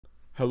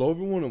Hello,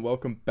 everyone, and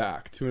welcome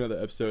back to another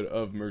episode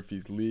of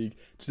Murphy's League.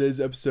 Today's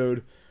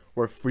episode,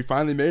 we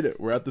finally made it.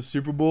 We're at the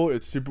Super Bowl.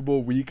 It's Super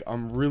Bowl week.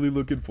 I'm really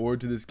looking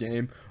forward to this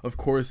game. Of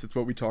course, it's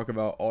what we talk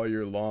about all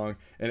year long,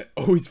 and it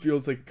always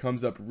feels like it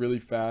comes up really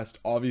fast.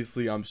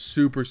 Obviously, I'm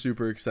super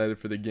excited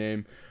for the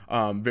game.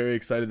 Very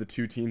excited. The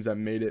two teams that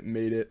made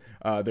it.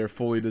 They're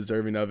fully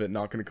deserving of it.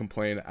 Not going to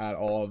complain at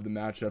all of the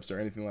matchups or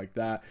anything like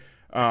that.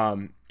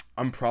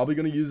 I'm probably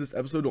going to use this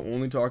episode to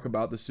only talk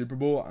about the Super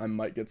Bowl. I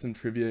might get some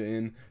trivia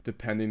in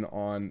depending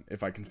on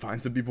if I can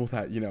find some people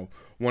that,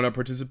 want to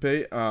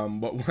participate.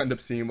 But we'll end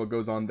up seeing what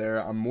goes on there.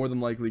 I'm more than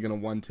likely going to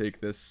one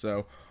take this.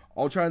 So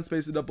I'll try and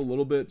space it up a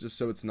little bit just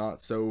so it's not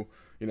so,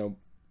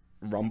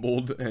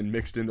 rumbled and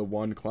mixed into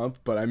one clump.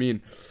 But I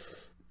mean,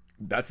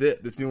 that's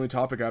it. This is the only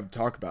topic I have to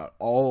talk about.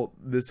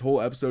 This whole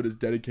episode is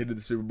dedicated to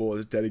the Super Bowl.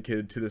 It's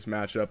dedicated to this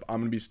matchup. I'm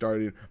going to be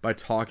starting by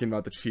talking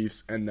about the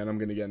Chiefs, and then I'm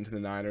going to get into the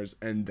Niners,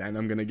 and then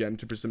I'm going to get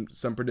into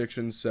some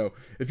predictions. So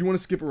if you want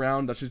to skip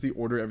around, that's just the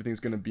order everything's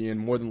going to be in.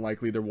 More than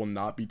likely, there will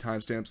not be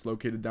timestamps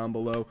located down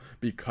below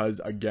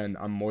because, again,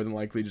 I'm more than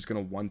likely just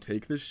going to one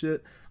take this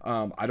shit.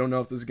 I don't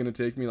know if this is going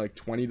to take me like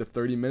 20 to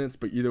 30 minutes,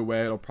 but either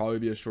way, it'll probably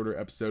be a shorter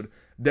episode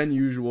than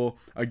usual.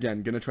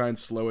 Again, going to try and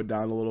slow it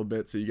down a little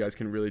bit so you guys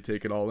can really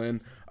take it all in.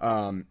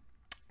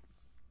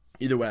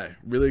 Either way,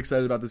 really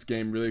excited about this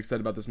game, really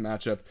excited about this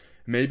matchup.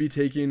 Maybe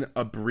taking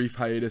a brief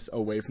hiatus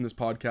away from this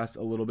podcast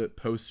a little bit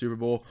post Super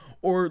Bowl,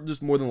 or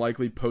just more than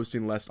likely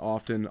posting less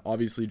often.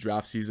 Obviously,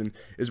 draft season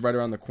is right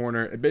around the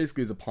corner. It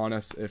basically is upon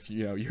us if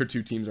your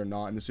two teams are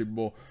not in the Super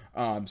Bowl.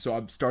 So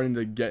I'm starting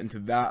to get into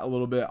that a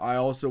little bit. I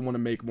also want to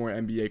make more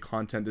NBA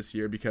content this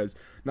year because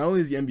not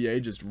only is the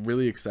NBA just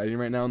really exciting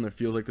right now and there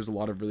feels like there's a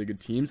lot of really good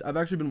teams, I've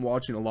actually been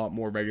watching a lot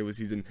more regular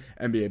season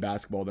NBA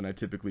basketball than I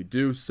typically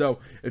do. So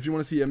if you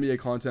want to see NBA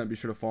content, be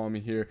sure to follow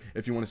me here.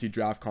 If you want to see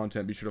draft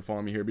content, be sure to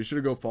follow me here. Be sure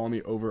to go follow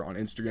me over on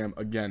Instagram.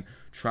 Again,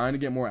 trying to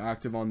get more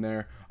active on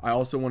there. I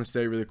also want to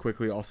say really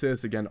quickly, I'll say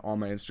this again on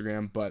my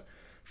Instagram, but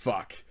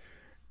fuck.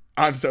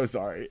 I'm so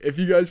sorry. If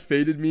you guys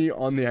faded me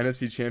on the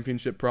NFC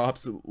Championship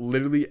props,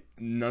 literally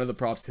none of the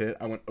props hit.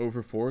 I went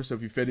over 4. So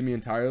if you faded me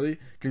entirely,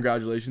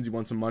 congratulations. You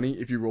won some money.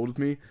 If you rolled with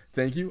me,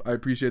 thank you. I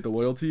appreciate the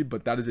loyalty,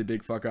 but that is a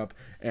big fuck up.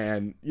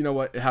 And you know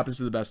what? It happens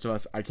to the best of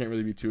us. I can't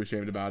really be too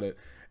ashamed about it.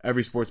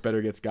 Every sports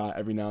bettor gets got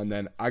every now and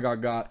then. I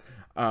got.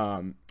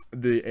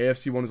 The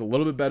AFC one was a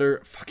little bit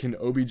better. Fucking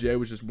OBJ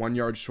was just 1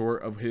 yard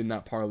short of hitting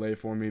that parlay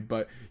for me.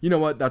 But you know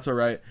what? That's all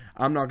right.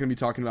 I'm not going to be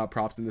talking about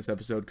props in this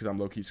episode because I'm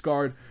low-key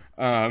scarred.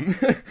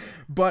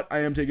 But I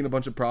am taking a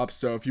bunch of props.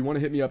 So if you want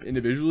to hit me up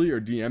individually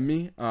or DM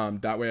me,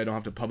 that way I don't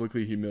have to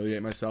publicly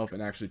humiliate myself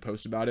and actually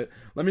post about it,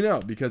 let me know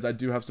because I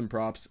do have some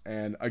props.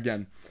 And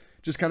again,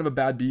 just kind of a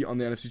bad beat on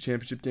the NFC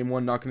Championship game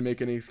one. Not going to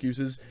make any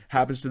excuses.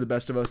 Happens to the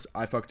best of us.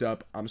 I fucked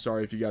up. I'm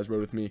sorry if you guys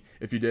rode with me.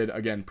 If you did,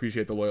 again,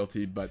 appreciate the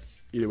loyalty. But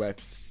either way,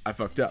 I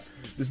fucked up.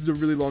 This is a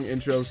really long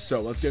intro,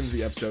 so let's get into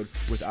the episode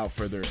without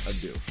further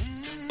ado.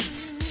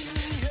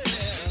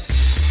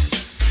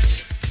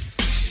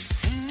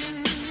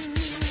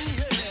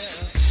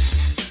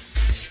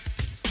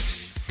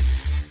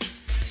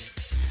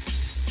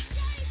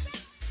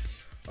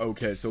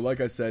 Okay, so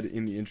like I said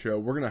in the intro,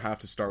 we're going to have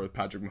to start with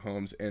Patrick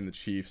Mahomes and the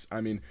Chiefs. I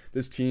mean,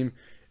 this team,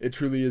 it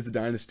truly is a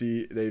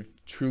dynasty. They've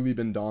truly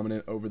been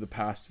dominant over the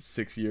past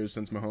 6 years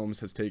since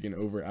Mahomes has taken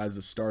over as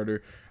a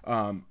starter.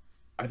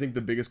 I think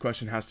the biggest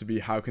question has to be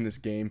how can this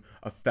game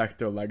affect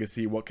their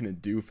legacy? What can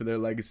it do for their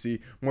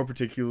legacy? More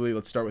particularly,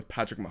 let's start with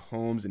Patrick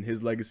Mahomes and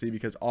his legacy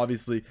because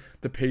obviously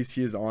the pace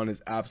he is on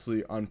is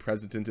absolutely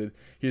unprecedented.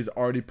 He has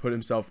already put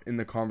himself in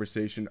the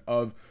conversation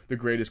of the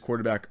greatest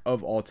quarterback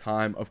of all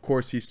time. Of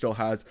course, he still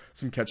has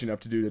some catching up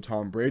to do to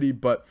Tom Brady,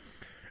 but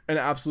an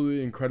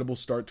absolutely incredible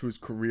start to his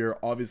career.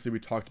 Obviously, we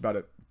talked about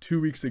it 2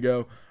 weeks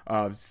ago.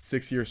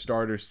 6-year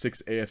starter,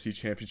 6 AFC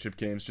Championship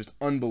games, just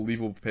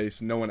unbelievable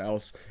pace. No one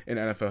else in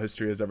NFL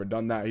history has ever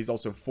done that. He's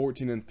also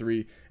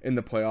 14-3 in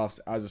the playoffs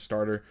as a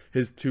starter.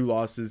 His 3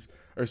 losses,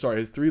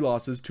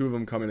 2 of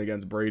them coming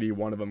against Brady,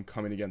 1 of them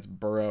coming against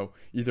Burrow,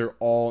 either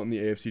all in the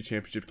AFC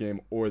Championship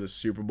game or the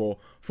Super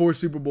Bowl. 4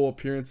 Super Bowl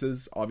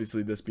appearances,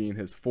 obviously this being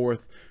his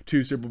 4th.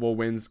 2 Super Bowl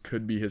wins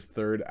could be his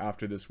 3rd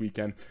after this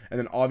weekend. And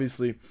then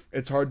obviously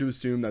it's hard to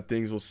assume that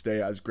things will stay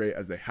as great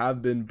as they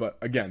have been, but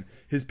again,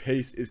 his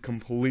pace is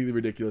completely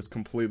ridiculous,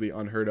 completely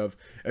unheard of.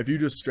 If you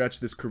just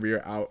stretch this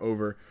career out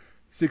over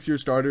 6-year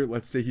starter,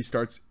 let's say he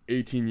starts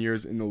 18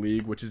 years in the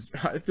league, which is,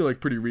 I feel like,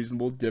 pretty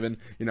reasonable given,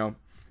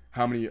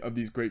 how many of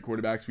these great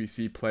quarterbacks we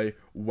see play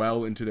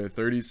well into their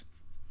 30s.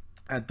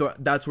 At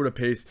that sort of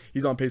pace,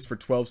 he's on pace for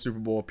 12 Super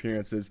Bowl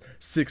appearances,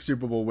 6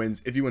 Super Bowl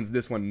wins. If he wins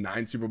this one,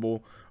 9 Super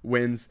Bowl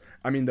wins.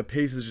 I mean, the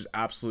pace is just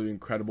absolutely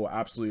incredible,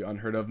 absolutely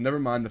unheard of. Never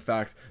mind the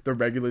fact the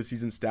regular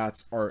season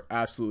stats are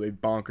absolutely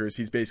bonkers.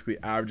 He's basically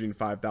averaging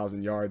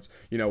 5,000 yards,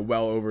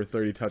 well over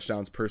 30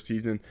 touchdowns per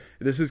season.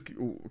 This is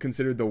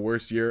considered the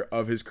worst year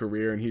of his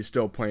career, and he's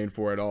still playing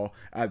for it all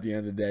at the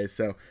end of the day.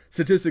 So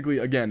statistically,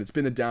 again, it's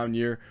been a down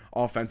year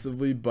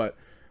offensively, but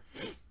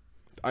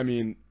I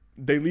mean,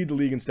 they lead the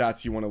league in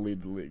stats you want to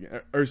lead the league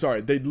in. Or sorry,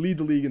 they lead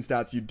the league in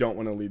stats you don't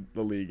want to lead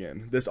the league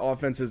in. This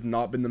offense has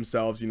not been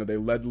themselves. They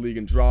led the league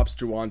in drops.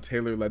 Jawan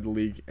Taylor led the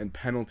league in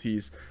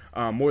penalties.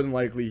 More than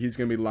likely, he's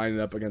going to be lining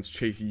up against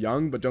Chase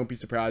Young, but don't be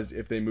surprised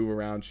if they move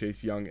around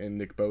Chase Young and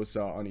Nick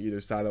Bosa on either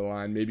side of the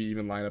line, maybe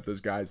even line up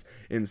those guys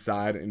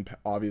inside in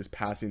obvious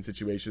passing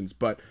situations.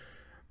 But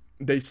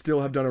they still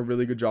have done a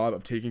really good job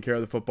of taking care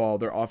of the football.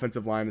 Their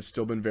offensive line has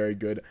still been very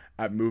good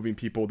at moving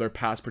people. Their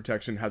pass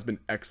protection has been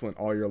excellent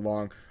all year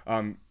long.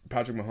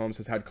 Patrick Mahomes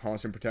has had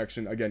constant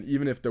protection. Again,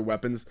 even if their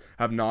weapons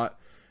have not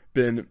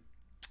been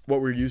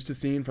what we're used to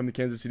seeing from the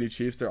Kansas City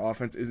Chiefs, their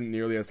offense isn't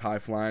nearly as high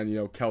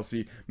flying.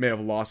 Kelsey may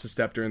have lost a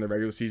step during the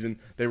regular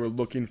season. They were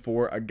looking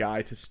for a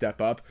guy to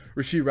step up.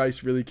 Rashee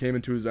Rice really came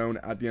into his own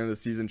at the end of the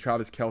season.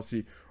 Travis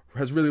Kelsey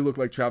has really looked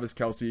like Travis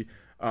Kelsey.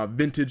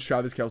 Vintage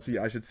Travis Kelsey,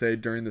 I should say,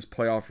 during this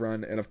playoff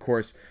run. And of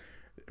course,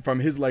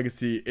 from his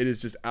legacy, it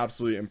is just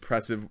absolutely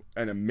impressive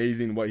and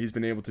amazing what he's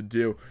been able to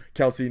do.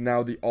 Kelsey,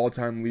 now the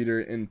all-time leader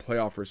in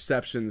playoff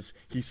receptions.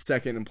 He's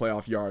second in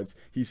playoff yards.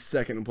 He's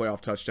second in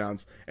playoff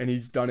touchdowns. And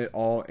he's done it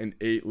all in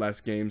 8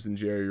 less games than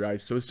Jerry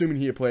Rice. So assuming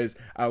he plays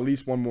at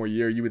least one more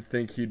year, you would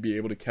think he'd be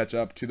able to catch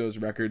up to those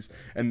records.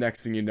 And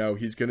next thing you know,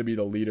 he's going to be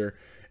the leader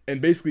in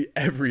basically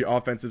every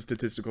offensive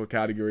statistical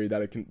category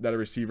that a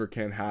receiver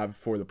can have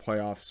for the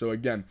playoffs. So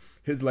again,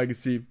 his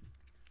legacy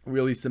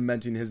really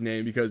cementing his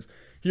name because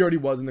he already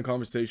was in the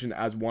conversation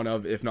as one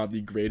of, if not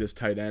the greatest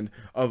tight end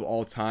of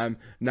all time.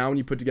 Now when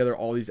you put together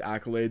all these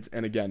accolades,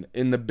 and again,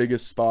 in the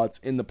biggest spots,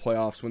 in the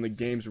playoffs, when the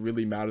games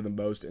really matter the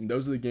most, and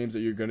those are the games that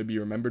you're going to be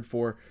remembered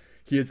for,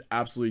 he is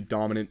absolutely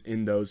dominant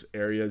in those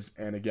areas.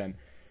 And again,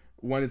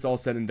 when it's all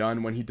said and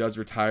done, when he does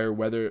retire,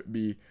 whether it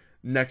be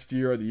next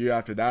year or the year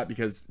after that,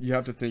 because you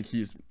have to think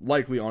he's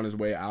likely on his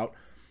way out,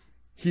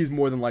 he's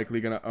more than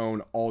likely going to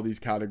own all these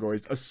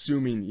categories,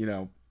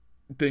 assuming,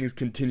 things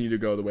continue to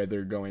go the way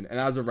they're going. And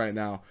as of right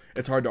now,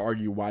 it's hard to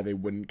argue why they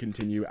wouldn't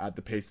continue at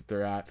the pace that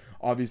they're at.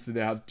 Obviously,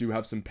 they do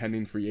have some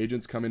pending free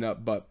agents coming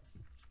up, but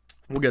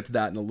we'll get to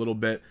that in a little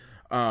bit.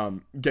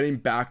 Getting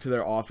back to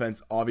their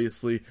offense,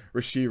 obviously,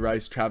 Rashee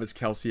Rice, Travis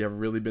Kelsey have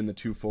really been the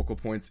two focal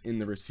points in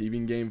the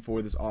receiving game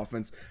for this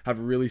offense, have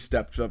really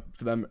stepped up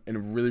for them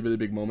in really, really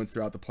big moments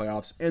throughout the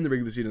playoffs and the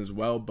regular season as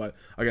well. But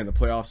again, the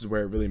playoffs is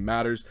where it really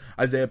matters.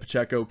 Isaiah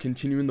Pacheco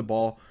continuing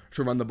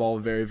to run the ball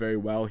very, very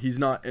well. He's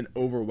not an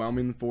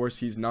overwhelming force.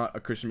 He's not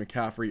a Christian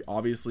McCaffrey.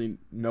 Obviously,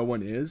 no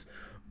one is.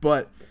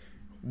 But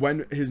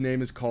when his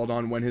name is called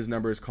on, when his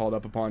number is called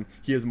up upon,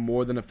 he is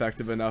more than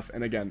effective enough.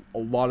 And again, a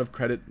lot of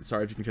credit,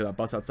 sorry if you can hear that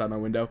bus outside my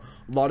window,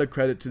 a lot of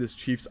credit to this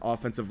Chiefs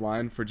offensive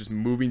line for just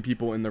moving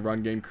people in the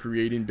run game,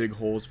 creating big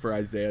holes for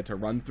Isaiah to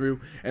run through.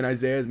 And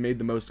Isaiah has made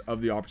the most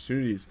of the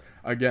opportunities.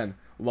 Again,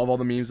 love all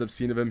the memes I've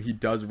seen of him. He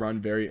does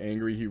run very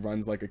angry. He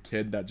runs like a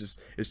kid that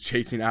just is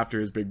chasing after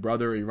his big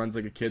brother. He runs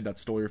like a kid that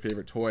stole your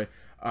favorite toy.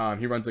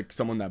 He runs like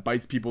someone that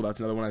bites people. That's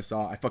another one I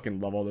saw. I fucking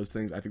love all those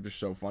things. I think they're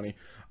so funny.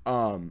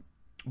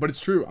 But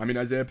it's true. I mean,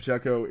 Isaiah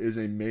Pacheco is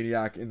a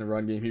maniac in the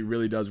run game. He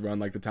really does run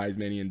like the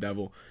Tasmanian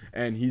devil.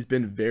 And he's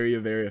been very,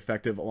 very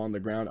effective along the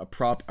ground. A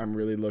prop I'm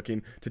really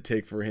looking to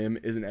take for him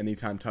is an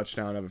anytime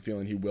touchdown. I have a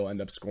feeling he will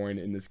end up scoring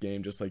in this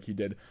game just like he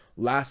did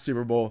last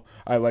Super Bowl.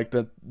 I like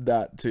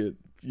that to,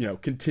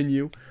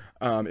 continue,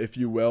 if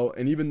you will.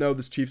 And even though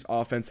this Chiefs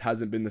offense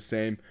hasn't been the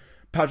same,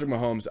 Patrick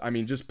Mahomes, I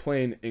mean, just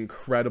playing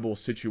incredible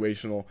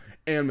situational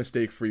and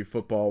mistake-free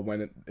football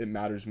when it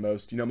matters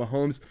most.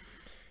 Mahomes,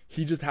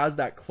 he just has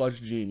that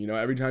clutch gene.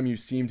 Every time you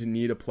seem to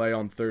need a play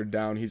on third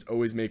down, he's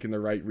always making the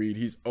right read.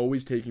 He's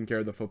always taking care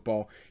of the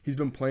football. He's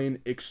been playing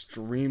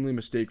extremely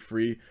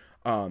mistake-free,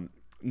 not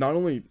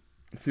only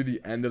through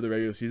the end of the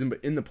regular season, but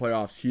in the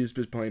playoffs, he's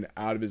been playing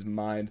out of his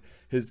mind.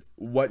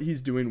 What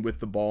he's doing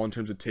with the ball in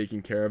terms of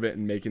taking care of it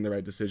and making the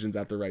right decisions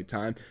at the right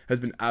time has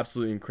been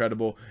absolutely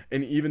incredible.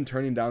 And even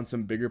turning down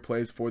some bigger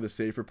plays for the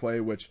safer play,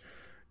 which,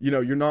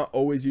 you're not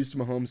always used to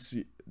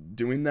Mahomes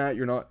doing that.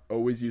 You're not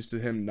always used to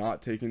him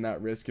not taking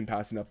that risk and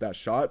passing up that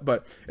shot,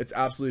 but it's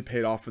absolutely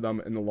paid off for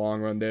them in the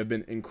long run. They have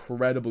been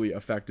incredibly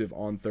effective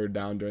on third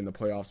down during the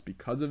playoffs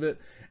because of it.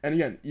 And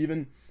again,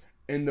 even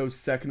in those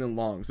second and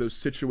longs, those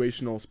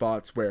situational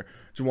spots where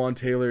Jawan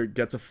Taylor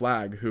gets a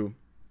flag, who,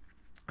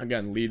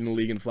 again, leading the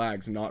league in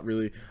flags, not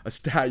really a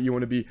stat you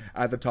want to be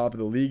at the top of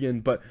the league in,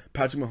 but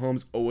Patrick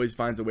Mahomes always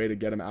finds a way to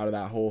get him out of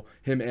that hole.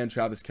 Him and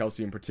Travis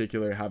Kelsey in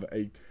particular have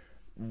a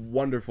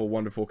wonderful,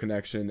 wonderful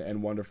connection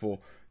and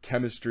wonderful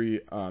chemistry,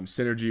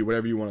 synergy,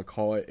 whatever you want to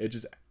call it. It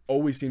just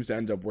always seems to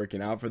end up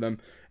working out for them.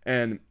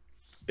 And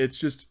it's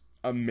just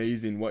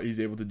amazing what he's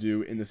able to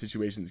do in the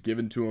situations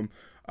given to him.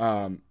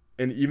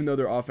 And even though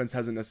their offense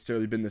hasn't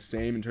necessarily been the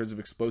same in terms of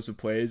explosive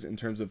plays, in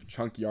terms of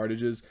chunk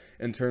yardages,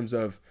 in terms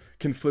of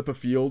can flip a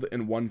field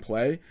in one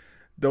play,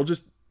 they'll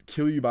just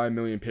kill you by a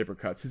million paper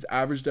cuts. His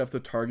average depth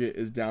of target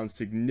is down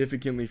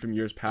significantly from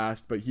years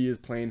past, but he is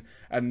playing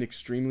at an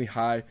extremely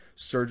high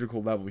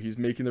surgical level. He's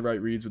making the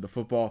right reads with the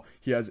football.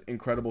 He has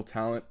incredible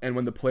talent, and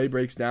when the play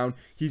breaks down,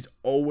 he's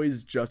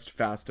always just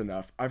fast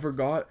enough. I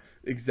forgot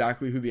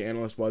exactly who the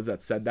analyst was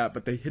that said that,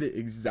 but they hit it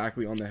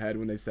exactly on the head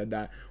when they said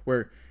that,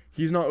 where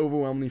he's not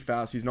overwhelmingly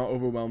fast. He's not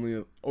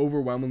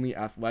overwhelmingly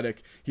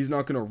athletic. He's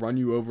not going to run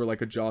you over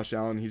like a Josh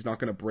Allen. He's not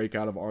going to break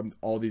out of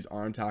all these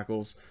arm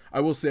tackles. I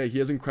will say he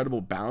has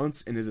incredible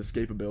balance, and his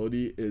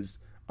escapability is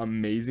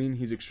amazing.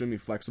 He's extremely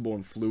flexible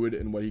and fluid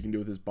in what he can do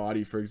with his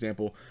body. For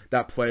example,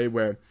 that play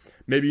where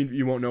maybe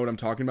you won't know what I'm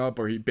talking about,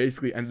 but he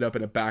basically ended up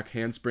in a back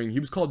handspring. He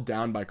was called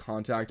down by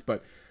contact,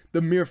 but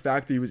the mere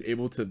fact that he was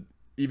able to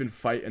even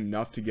fight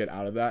enough to get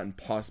out of that and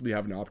possibly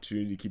have an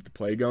opportunity to keep the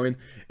play going,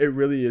 it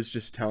really is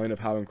just telling of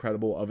how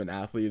incredible of an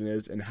athlete it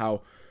is and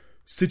how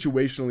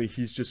situationally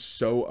he's just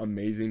so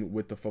amazing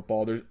with the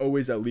football. There's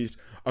always at least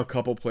a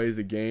couple plays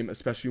a game,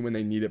 especially when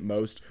they need it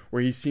most,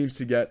 where he seems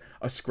to get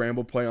a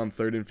scramble play on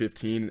 3rd and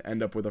 15 and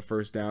end up with a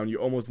first down. You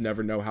almost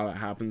never know how it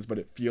happens, but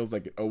it feels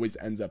like it always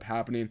ends up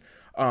happening.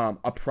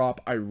 A prop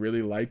I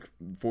really like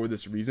for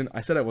this reason.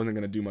 I said I wasn't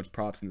going to do much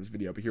props in this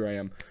video, but here I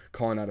am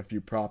calling out a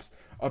few props.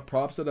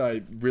 Props that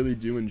I really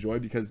do enjoy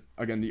because,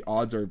 again, the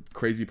odds are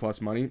crazy plus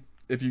money.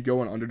 If you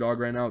go on underdog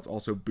right now, it's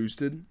also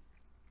boosted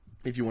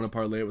if you want to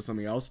parlay it with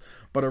something else.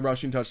 But a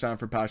rushing touchdown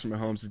for Patrick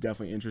Mahomes is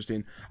definitely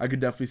interesting. I could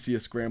definitely see a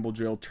scramble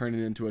drill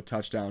turning into a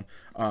touchdown,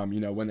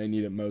 when they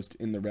need it most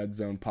in the red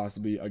zone,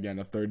 possibly, again,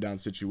 a 3rd down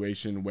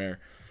situation where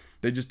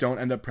they just don't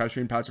end up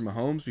pressuring Patrick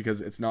Mahomes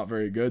because it's not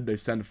very good. They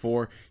send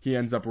 4, he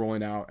ends up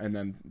rolling out and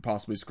then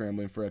possibly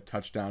scrambling for a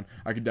touchdown.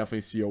 I could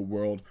definitely see a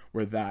world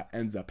where that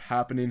ends up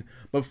happening.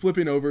 But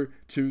flipping over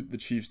to the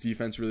Chiefs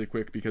defense really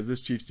quick, because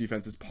this Chiefs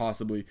defense is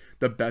possibly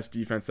the best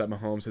defense that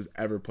Mahomes has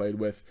ever played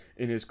with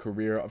in his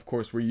career. Of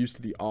course, we're used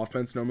to the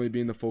offense normally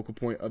being the focal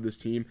point of this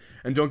team.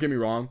 And don't get me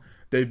wrong,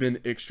 they've been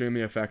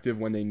extremely effective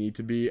when they need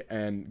to be,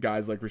 and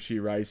guys like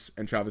Rashee Rice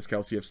and Travis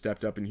Kelce have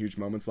stepped up in huge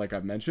moments like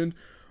I've mentioned.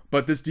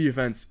 But this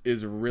defense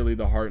is really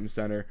the heart and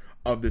center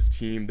of this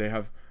team. They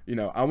have,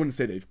 I wouldn't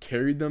say they've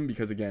carried them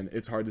because, again,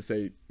 it's hard to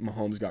say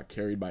Mahomes got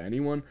carried by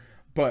anyone.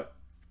 But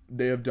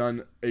they have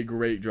done a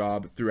great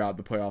job throughout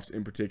the playoffs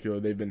in particular.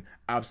 They've been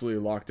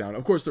absolutely locked down.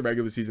 Of course, the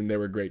regular season, they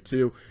were great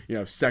too.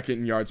 2nd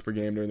in yards per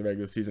game during the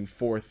regular season,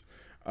 4th.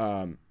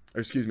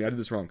 Excuse me, I did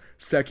this wrong.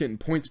 2nd in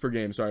points per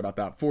game. Sorry about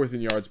that. 4th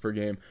in yards per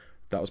game.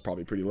 That was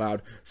probably pretty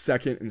loud.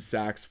 2nd in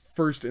sacks,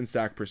 1st in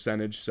sack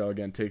percentage. So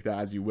again, take that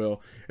as you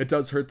will. It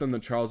does hurt them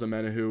that Charles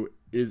Omenihu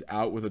is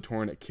out with a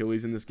torn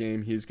Achilles in this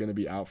game. He's going to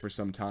be out for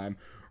some time.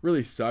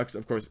 Really sucks.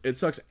 Of course, it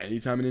sucks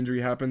anytime an injury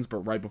happens,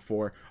 but right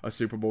before a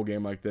Super Bowl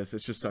game like this,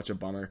 it's just such a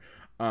bummer.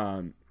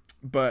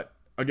 But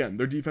again,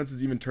 their defense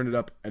has even turned it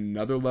up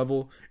another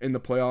level in the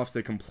playoffs.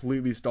 They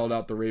completely stalled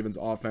out the Ravens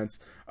offense.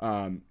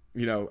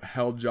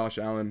 Held Josh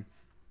Allen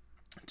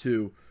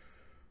to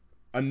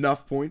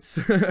enough points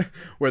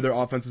where their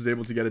offense was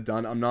able to get it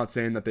done. I'm not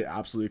saying that they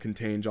absolutely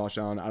contained Josh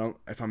Allen.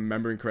 If I'm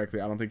remembering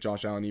correctly, I don't think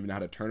Josh Allen even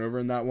had a turnover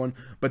in that one,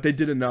 but they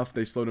did enough.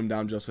 They slowed him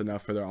down just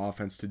enough for their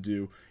offense to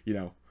do,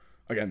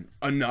 again,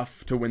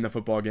 enough to win the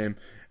football game.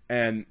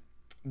 And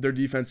their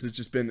defense has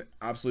just been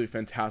absolutely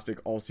fantastic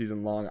all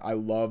season long. I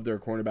love their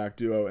cornerback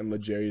duo and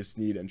L'Jarius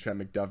Sneed and Trent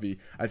McDuffie.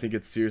 I think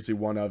it's seriously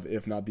one of,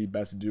 if not the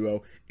best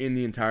duo in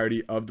the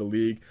entirety of the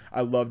league.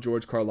 I love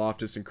George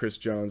Karlaftis and Chris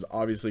Jones.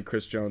 Obviously,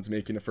 Chris Jones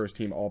making a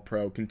first-team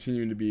All-Pro,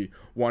 continuing to be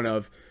one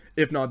of,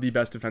 if not the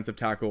best defensive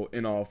tackle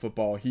in all of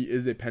football. He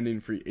is a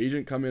pending free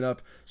agent coming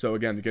up. So,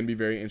 again, it's going to be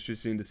very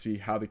interesting to see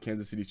how the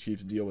Kansas City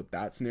Chiefs deal with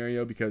that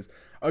scenario because,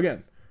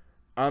 again,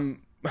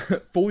 I'm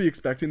fully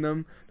expecting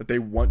them that they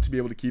want to be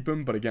able to keep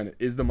him, but again,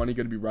 is the money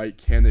going to be right?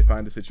 Can they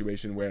find a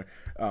situation where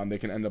they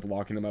can end up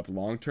locking him up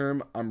long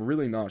term? I'm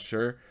really not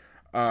sure.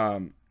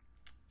 Either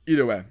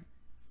way,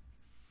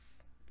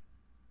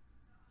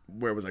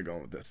 where was I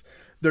going with this?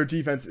 Their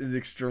defense is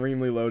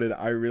extremely loaded.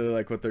 I really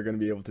like what they're going to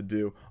be able to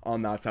do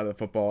on that side of the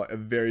football. A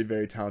very,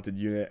 very talented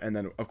unit. And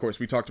then, of course,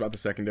 we talked about the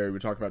secondary. We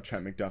talked about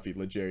Trent McDuffie,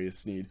 L'Jarius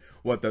Sneed,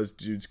 what those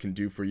dudes can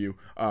do for you.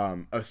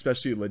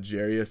 Especially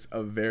L'Jarius,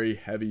 a very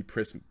heavy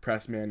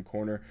press man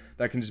corner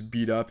that can just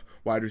beat up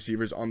wide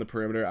receivers on the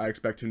perimeter. I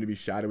expect him to be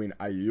shadowing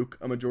Ayuk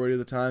a majority of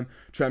the time.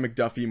 Trent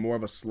McDuffie, more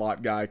of a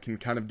slot guy, can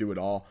kind of do it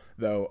all,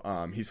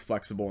 though he's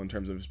flexible in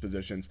terms of his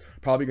positions.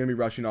 Probably going to be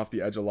rushing off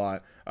the edge a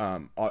lot.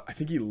 I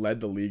think he led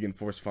the league in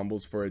forced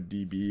fumbles for a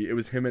DB. It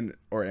was him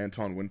or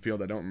Antoine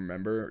Winfield. I don't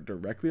remember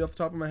directly off the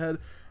top of my head.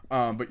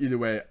 But either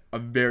way, a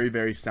very,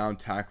 very sound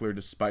tackler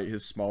despite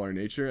his smaller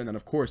nature. And then,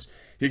 of course,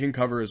 he can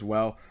cover as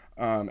well.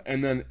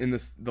 And then in the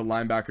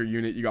linebacker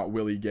unit, you got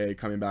Willie Gay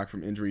coming back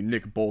from injury.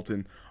 Nick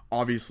Bolton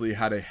obviously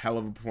had a hell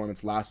of a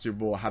performance last Super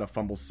Bowl, had a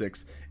fumble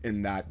 6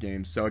 in that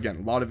game. So, again,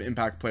 a lot of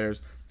impact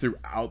players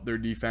throughout their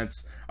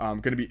defense.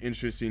 Going to be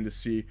interesting to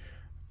see.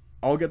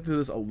 I'll get to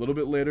this a little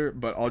bit later,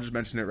 but I'll just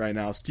mention it right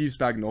now. Steve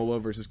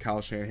Spagnuolo versus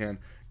Kyle Shanahan,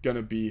 going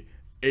to be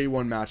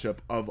A1 matchup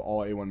of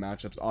all A1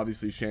 matchups.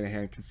 Obviously,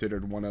 Shanahan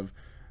considered one of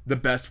the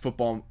best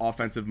football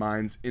offensive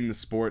minds in the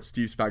sport.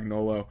 Steve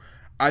Spagnuolo,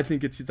 I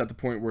think he's at the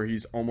point where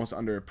he's almost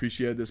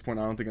underappreciated at this point.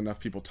 I don't think enough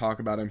people talk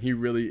about him. He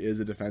really is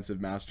a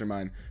defensive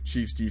mastermind.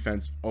 Chiefs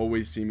defense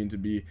always seeming to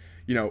be,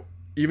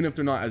 even if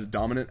they're not as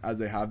dominant as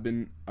they have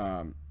been,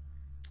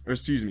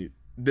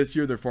 this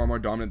year they're far more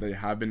dominant than they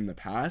have been in the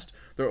past.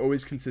 They're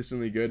always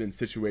consistently good, and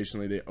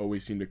situationally they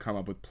always seem to come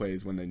up with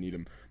plays when they need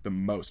them the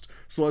most.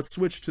 So let's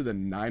switch to the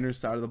Niners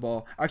side of the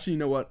ball. Actually, you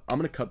know what? I'm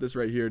going to cut this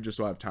right here just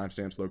so I have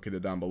timestamps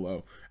located down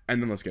below,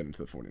 and then let's get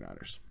into the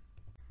 49ers.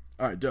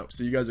 All right, dope.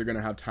 So you guys are going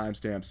to have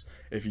timestamps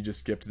if you just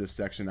skip to this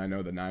section. I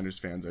know the Niners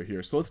fans are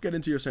here. So let's get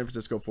into your San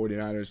Francisco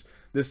 49ers.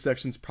 This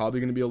section's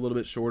probably going to be a little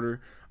bit shorter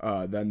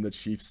than the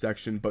Chiefs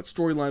section, but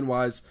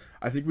storyline-wise,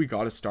 I think we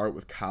got to start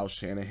with Kyle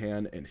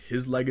Shanahan and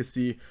his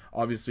legacy.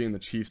 Obviously, in the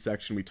Chiefs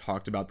section, we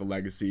talked about the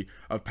legacy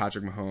of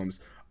Patrick Mahomes,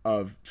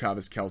 of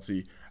Travis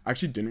Kelce. I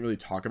actually didn't really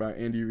talk about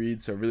Andy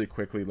Reid, so really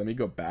quickly, let me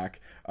go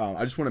back.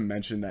 I just want to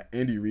mention that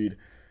Andy Reid,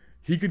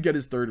 he could get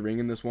his third ring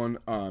in this one.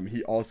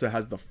 He also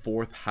has the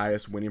fourth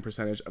highest winning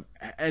percentage of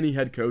any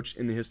head coach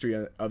in the history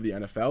of the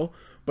NFL.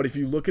 But if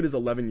you look at his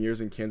 11 years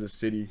in Kansas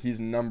City,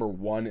 he's number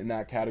one in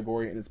that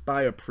category, and it's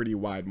by a pretty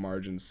wide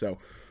margin. So,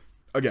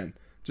 again,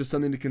 just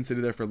something to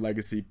consider there for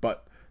legacy,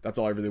 but that's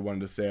all I really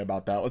wanted to say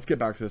about that. Let's get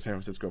back to the San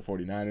Francisco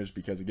 49ers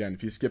because, again,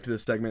 if you skip to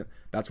this segment,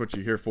 that's what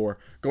you're here for.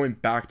 Going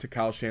back to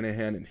Kyle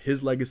Shanahan and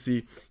his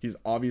legacy, he's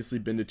obviously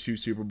been to 2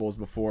 Super Bowls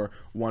before,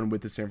 one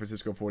with the San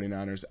Francisco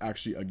 49ers,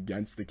 actually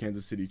against the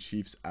Kansas City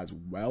Chiefs as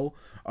well.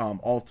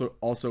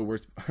 Also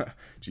worth,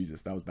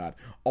 Jesus, that was bad.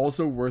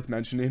 Also worth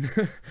mentioning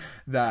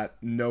that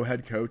no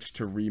head coach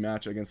to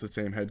rematch against the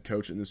same head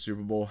coach in the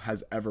Super Bowl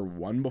has ever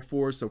won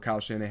before, so Kyle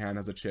Shanahan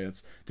has a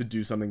chance to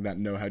do something that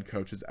no head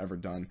coach has ever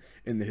done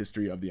in the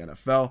history of the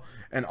NFL,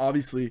 and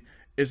obviously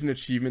it's an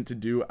achievement to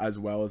do as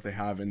well as they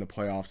have in the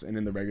playoffs and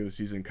in the regular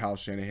season. Kyle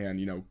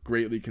Shanahan,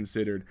 greatly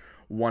considered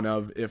one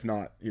of, if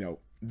not,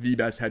 the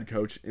best head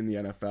coach in the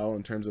NFL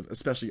in terms of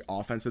especially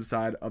offensive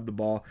side of the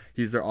ball.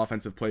 He's their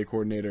offensive play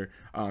coordinator.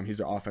 He's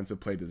their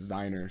offensive play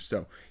designer.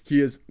 So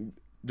he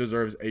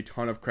deserves a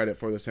ton of credit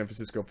for the San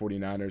Francisco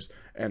 49ers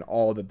and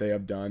all that they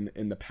have done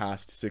in the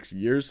past 6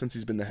 years since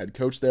he's been the head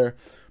coach there.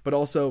 But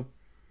also,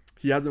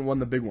 he hasn't won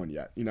the big one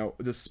yet.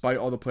 Despite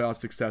all the playoff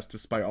success,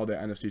 despite all the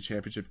NFC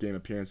Championship game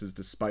appearances,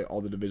 despite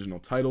all the divisional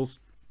titles,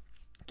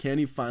 can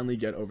he finally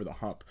get over the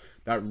hump?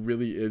 That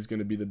really is going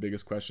to be the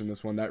biggest question in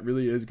this one. That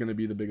really is going to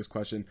be the biggest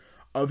question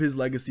of his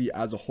legacy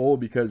as a whole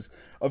because,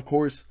 of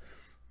course,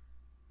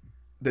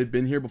 they've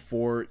been here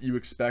before. You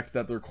expect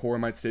that their core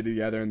might stay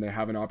together and they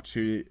have an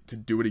opportunity to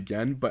do it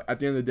again. But at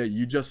the end of the day,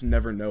 you just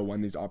never know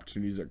when these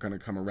opportunities are going to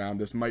come around.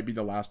 This might be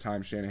the last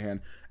time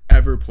Shanahan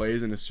ever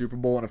plays in a Super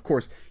Bowl. And of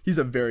course, he's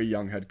a very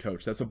young head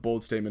coach. That's a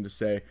bold statement to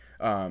say.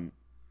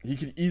 He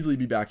could easily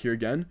be back here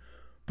again,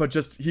 but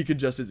he could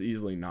just as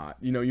easily not.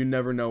 You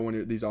never know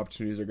when these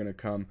opportunities are going to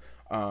come.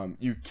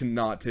 You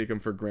cannot take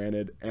them for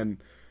granted. And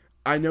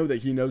I know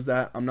that he knows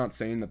that. I'm not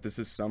saying that this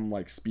is some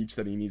speech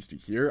that he needs to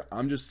hear.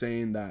 I'm just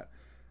saying that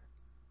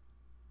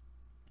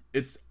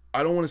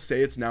I don't want to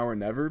say it's now or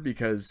never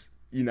because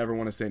you never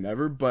want to say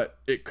never, but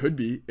it could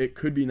be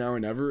now or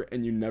never,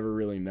 and you never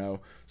really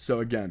know.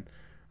 So again,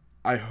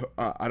 I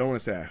don't want to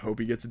say I hope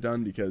he gets it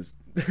done because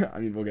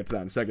we'll get to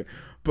that in a second,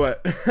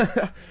 but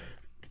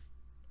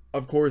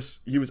of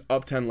course he was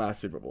up 10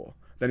 last Super Bowl.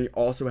 Then he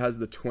also has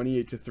the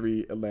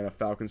 28-3 Atlanta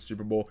Falcons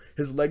Super Bowl.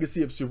 His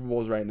legacy of Super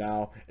Bowls right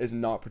now is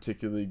not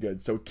particularly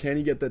good. So can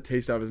he get that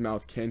taste out of his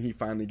mouth? Can he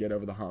finally get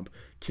over the hump?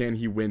 Can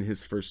he win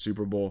his first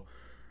Super Bowl?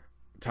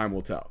 Time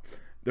will tell.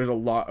 There's a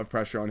lot of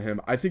pressure on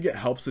him. I think it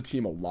helps the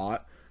team a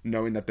lot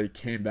knowing that they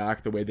came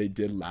back the way they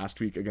did last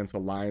week against the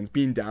Lions,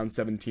 being down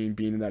 17,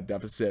 being in that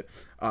deficit.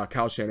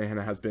 Kyle Shanahan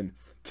has been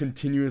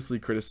continuously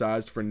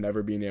criticized for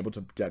never being able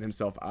to get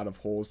himself out of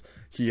holes.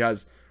 He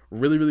has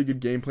really, really good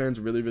game plans,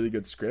 really, really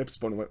good scripts,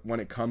 but when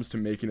it comes to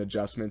making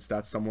adjustments,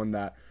 that's someone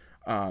that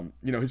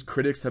his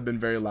critics have been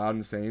very loud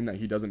in saying that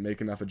he doesn't make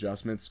enough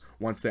adjustments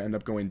once they end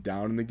up going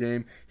down in the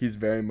game. He's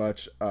very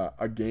much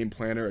a game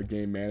planner, a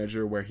game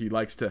manager, where he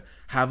likes to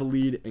have a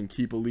lead and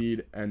keep a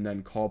lead and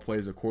then call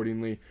plays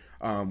accordingly.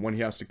 When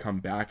he has to come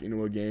back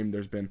into a game,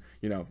 there's been,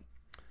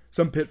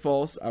 some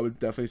pitfalls. I would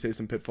definitely say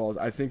some pitfalls.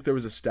 I think there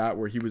was a stat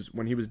where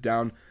when he was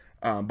down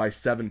by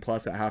 7+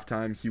 at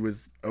halftime, he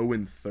was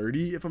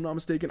 0-30, if I'm not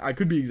mistaken. I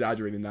could be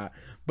exaggerating that,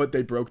 but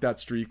they broke that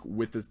streak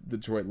with the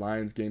Detroit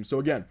Lions game. So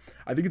again,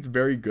 I think it's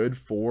very good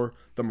for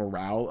the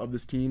morale of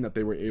this team that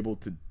they were able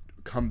to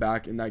come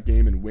back in that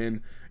game and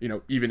win,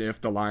 even if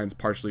the Lions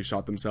partially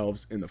shot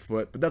themselves in the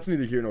foot. But that's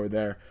neither here nor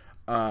there.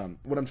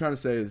 What I'm trying to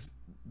say is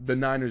the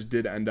Niners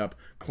did end up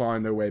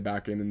clawing their way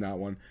back in that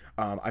one.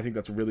 I think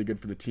that's really good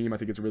for the team. I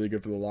think it's really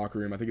good for the locker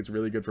room. I think it's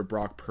really good for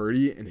Brock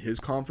Purdy and his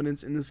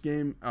confidence in this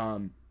game.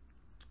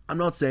 I'm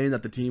not saying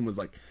that the team was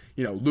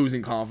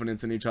losing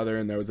confidence in each other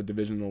and there was a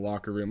division in the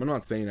locker room. I'm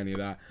not saying any of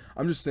that.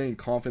 I'm just saying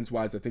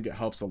confidence-wise, I think it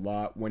helps a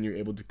lot when you're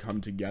able to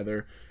come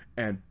together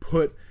and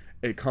put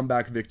a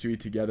comeback victory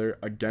together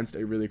against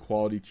a really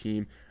quality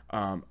team.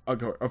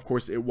 Of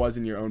course, it was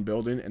in your own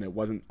building and it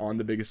wasn't on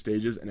the biggest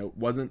stages and it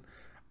wasn't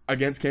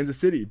against Kansas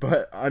City.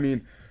 But,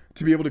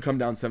 to be able to come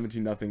down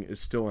 17-0 is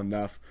still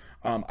enough.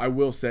 I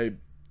will say,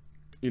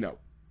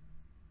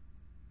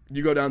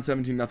 you go down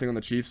 17-0 on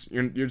the Chiefs,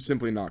 you're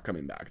simply not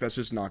coming back. That's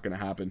just not going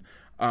to happen.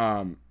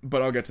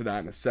 But I'll get to that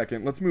in a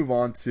second. Let's move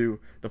on to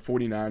the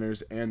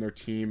 49ers and their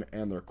team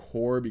and their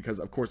core, because,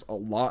 of course, a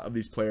lot of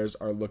these players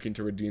are looking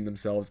to redeem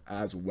themselves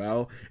as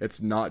well.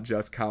 It's not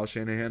just Kyle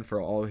Shanahan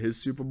for all his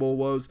Super Bowl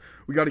woes.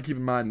 We got to keep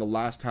in mind the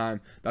last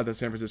time that the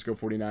San Francisco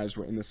 49ers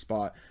were in this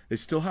spot, they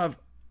still have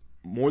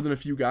more than a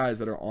few guys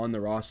that are on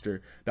the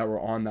roster that were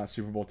on that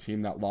Super Bowl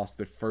team that lost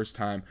the first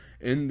time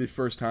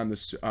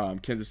this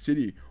Kansas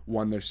City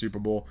won their Super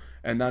Bowl,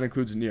 and that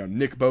includes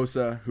Nick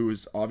Bosa, who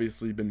has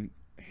obviously been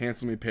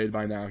handsomely paid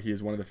by now. He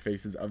is one of the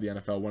faces of the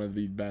NFL, one of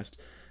the best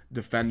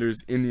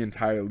defenders in the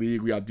entire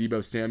league. We got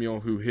Deebo Samuel,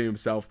 who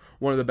himself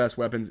one of the best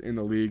weapons in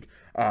the league.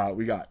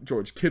 We got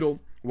George Kittle,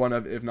 one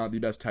of, if not the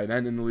best tight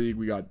end in the league.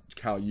 We got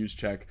Kyle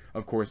Juszczyk,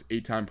 of course,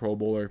 8-time Pro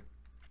Bowler,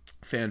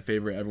 fan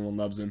favorite, everyone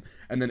loves him,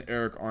 and then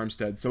Eric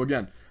Armstead. So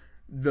again,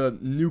 the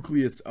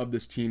nucleus of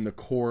this team, the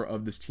core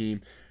of this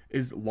team,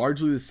 is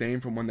largely the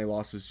same from when they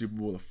lost the Super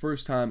Bowl the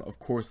first time. Of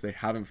course, they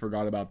haven't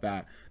forgot about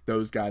that.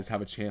 Those guys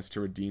have a chance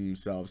to redeem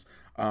themselves,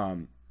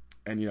 and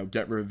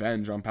get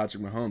revenge on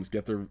Patrick Mahomes,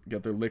 get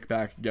their lick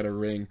back, get a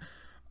ring.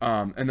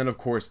 And then of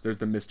course there's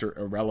the Mr.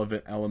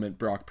 Irrelevant element,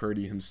 Brock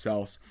Purdy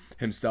himself,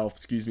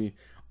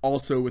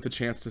 also with a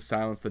chance to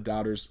silence the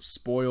doubters,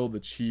 spoil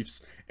the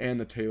Chiefs and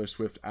the Taylor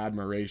Swift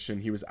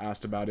admiration. He was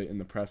asked about it in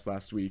the press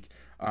last week.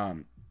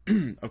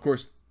 Of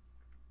course,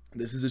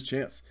 this is his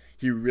chance.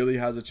 He really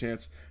has a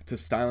chance to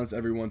silence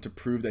everyone, to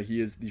prove that he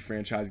is the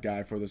franchise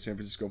guy for the San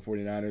Francisco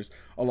 49ers.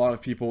 A lot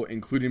of people,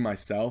 including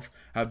myself,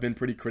 have been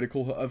pretty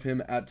critical of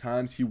him at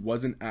times. He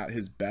wasn't at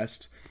his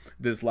best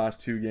this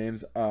last 2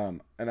 games,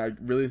 and I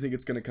really think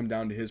it's going to come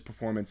down to his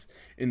performance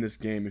in this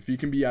game. If he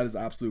can be at his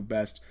absolute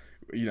best,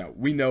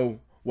 we know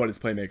what his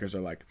playmakers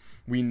are like.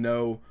 We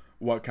know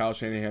what Kyle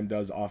Shanahan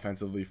does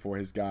offensively for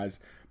his guys.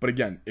 But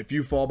again, if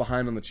you fall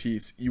behind on the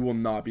Chiefs, you will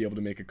not be able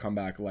to make a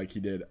comeback like he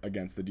did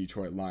against the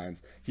Detroit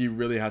Lions. He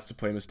really has to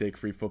play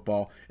mistake-free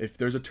football. If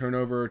there's a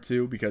turnover or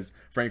two, because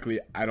frankly,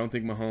 I don't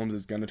think Mahomes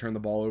is going to turn the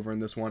ball over in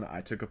this one.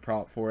 I took a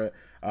prop for it.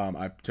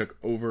 I took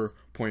over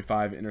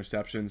 0.5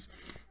 interceptions.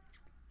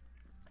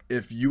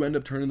 If you end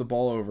up turning the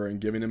ball over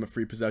and giving him a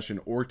free possession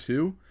or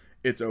two,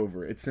 it's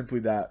over. It's simply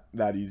that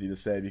easy to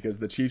say, because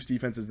the Chiefs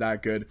defense is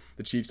that good.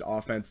 The Chiefs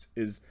offense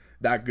is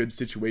that good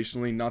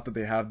situationally. Not that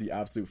they have the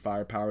absolute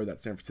firepower that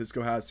San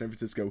Francisco has. San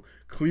Francisco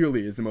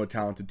clearly is the most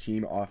talented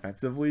team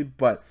offensively,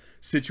 but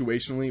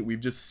situationally, we've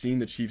just seen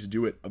the Chiefs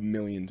do it a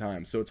million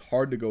times. So it's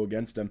hard to go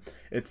against them.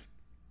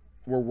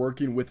 We're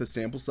working with a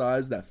sample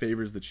size that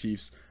favors the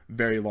Chiefs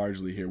very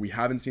largely here. We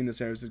haven't seen the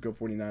San Francisco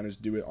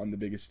 49ers do it on the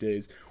biggest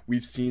stage.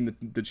 We've seen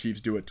the Chiefs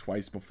do it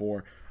twice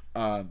before.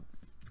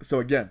 So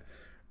again,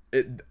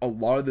 a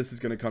lot of this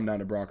is going to come down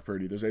to Brock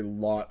Purdy. There's a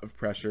lot of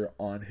pressure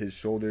on his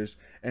shoulders,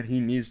 and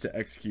he needs to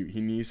execute. He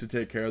needs to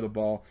take care of the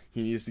ball.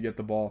 He needs to get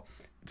the ball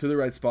to the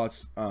right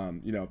spots.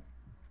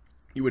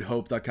 You would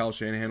hope that Kyle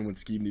Shanahan would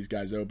scheme these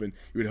guys open.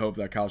 You would hope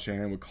that Kyle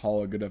Shanahan would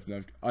call a good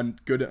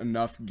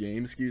enough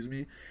game,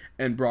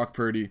 and Brock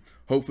Purdy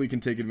hopefully can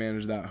take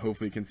advantage of that.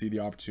 Hopefully can see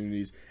the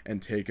opportunities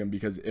and take them,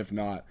 because if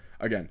not,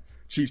 again,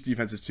 Chiefs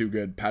defense is too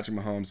good. Patrick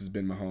Mahomes has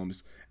been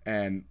Mahomes,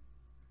 and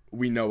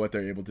we know what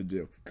they're able to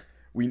do.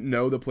 We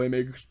know the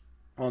playmakers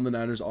on the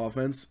Niners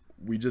offense.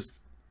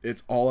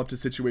 It's all up to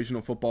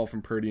situational football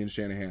from Purdy and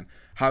Shanahan.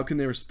 How can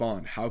they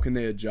respond? How can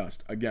they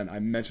adjust? Again, I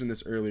mentioned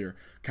this earlier.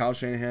 Kyle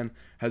Shanahan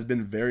has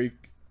been very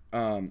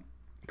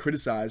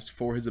criticized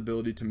for his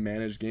ability to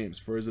manage games,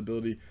 for his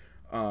ability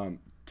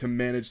to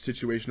manage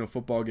situational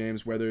football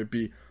games, whether it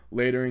be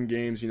later in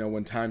games,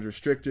 when time's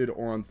restricted,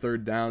 or on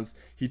third downs.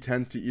 He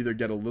tends to either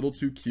get a little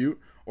too cute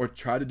or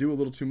try to do a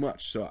little too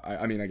much. So,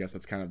 I guess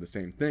that's kind of the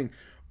same thing.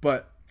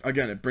 But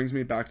again, it brings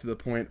me back to the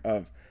point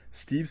of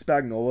Steve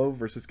Spagnuolo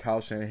versus Kyle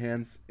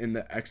Shanahan's in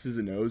the X's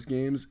and O's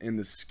games, in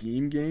the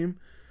scheme game.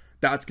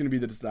 That's going to be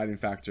the deciding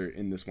factor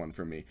in this one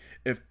for me.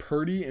 If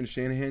Purdy and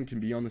Shanahan can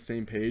be on the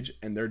same page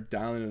and they're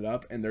dialing it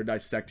up and they're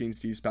dissecting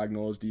Steve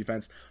Spagnuolo's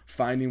defense,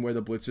 finding where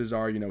the blitzers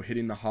are,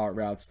 hitting the hot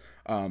routes,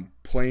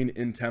 playing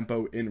in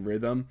tempo, in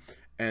rhythm,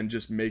 and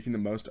just making the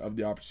most of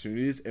the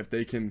opportunities, if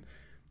they can,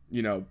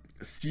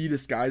 see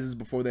disguises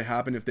before they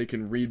happen, if they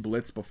can read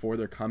blitz before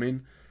they're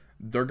coming,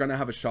 they're going to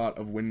have a shot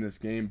of winning this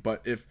game.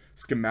 But if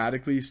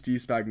schematically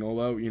Steve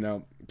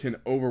Spagnuolo, can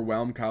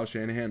overwhelm Kyle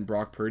Shanahan and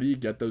Brock Purdy,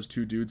 get those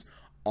two dudes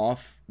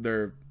off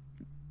their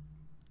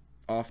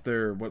what's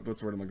the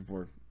word I'm looking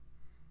for?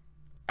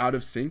 Out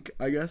of sync,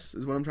 I guess,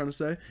 is what I'm trying to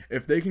say.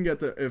 If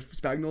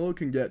Spagnuolo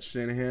can get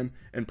Shanahan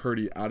and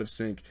Purdy out of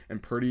sync,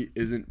 and Purdy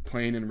isn't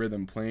playing in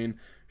rhythm, playing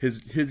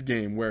his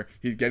game where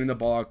he's getting the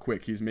ball out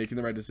quick, he's making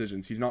the right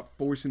decisions, he's not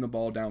forcing the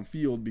ball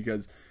downfield,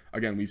 because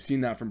again, we've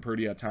seen that from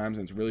Purdy at times,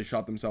 and it's really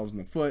shot themselves in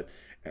the foot.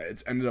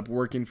 It's ended up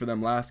working for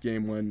them last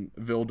game when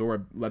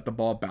Vildor let the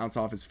ball bounce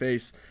off his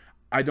face.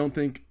 I don't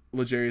think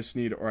L'Jarius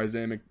Sneed or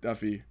Isaiah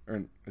McDuffie,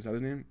 or is that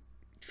his name?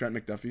 Trent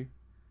McDuffie?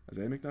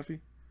 Isaiah McDuffie?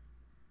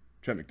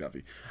 Trent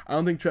McDuffie. I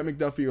don't think Trent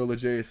McDuffie or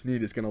L'Jarius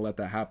Sneed is going to let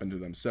that happen to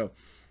them. So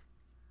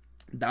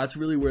that's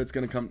really where it's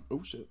going to come.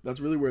 Oh shit. That's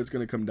really where it's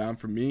going to come down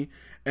for me.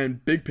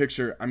 And big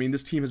picture, I mean,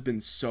 this team has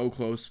been so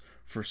close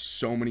for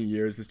so many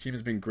years. This team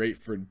has been great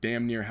for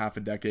damn near half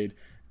a decade.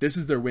 This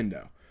is their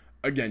window.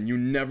 Again, you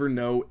never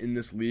know in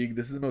this league.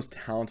 This is the most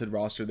talented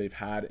roster they've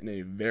had in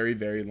a very,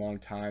 very long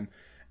time.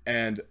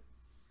 And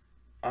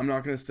I'm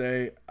not going to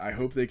say I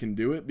hope they can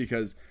do it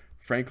because,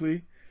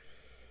 frankly,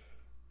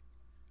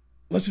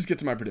 let's just get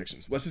to my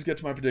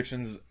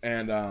predictions.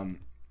 And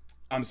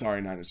I'm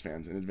sorry, Niners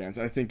fans, in advance.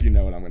 I think you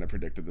know what I'm going to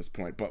predict at this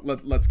point. But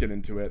let's get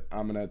into it.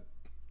 I'm going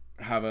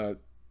to have a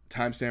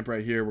timestamp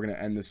right here. We're going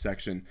to end this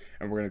section,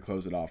 and we're going to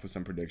close it off with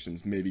some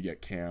predictions. Maybe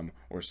get Cam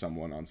or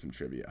someone on some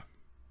trivia.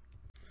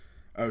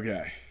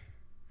 Okay.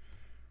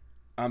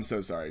 I'm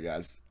so sorry,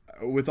 guys.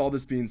 With all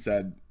this being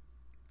said,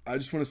 I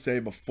just want to say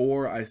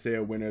before I say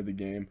a winner of the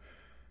game,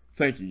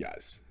 thank you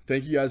guys.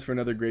 Thank you guys for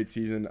another great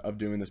season of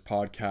doing this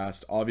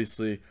podcast.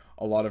 Obviously,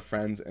 a lot of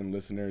friends and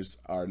listeners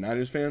are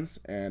Niners fans,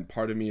 and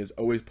part of me is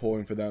always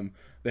pulling for them.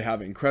 They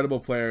have incredible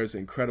players,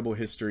 incredible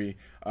history.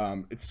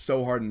 It's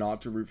so hard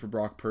not to root for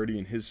Brock Purdy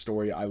and his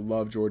story. I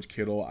love George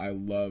Kittle. I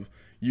love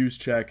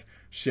Juszczyk.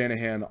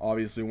 Shanahan,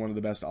 obviously one of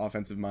the best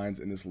offensive minds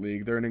in this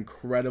league. They're an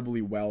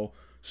incredibly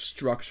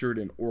well-structured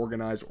and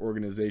organized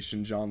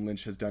organization. John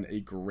Lynch has done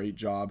a great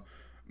job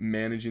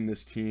managing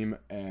this team,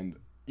 and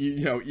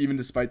even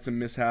despite some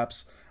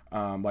mishaps,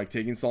 like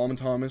taking Solomon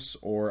Thomas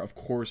or, of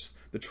course,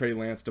 the Trey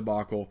Lance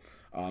debacle,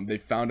 they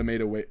found a way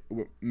to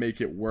make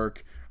it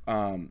work.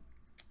 And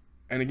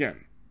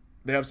again,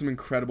 they have some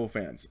incredible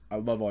fans. I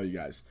love all you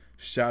guys.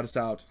 Shout us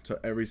out to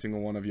every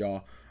single one of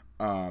y'all.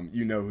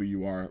 You know who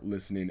you are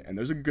listening, and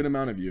there's a good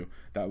amount of you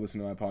that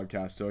listen to my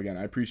podcast. So again,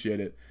 I appreciate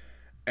it.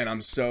 And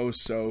I'm so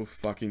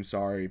fucking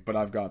sorry, but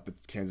I've got the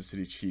Kansas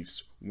City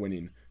Chiefs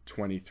winning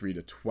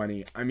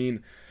 23-20. I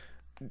mean,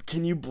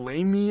 can you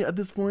blame me at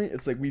this point?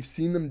 It's like we've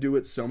seen them do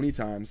it so many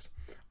times.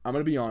 I'm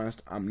going to be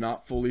honest, I'm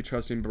not fully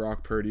trusting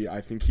Brock Purdy.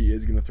 I think he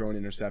is going to throw an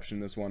interception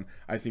in this one.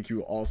 I think he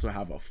will also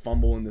have a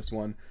fumble in this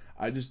one.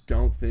 I just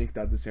don't think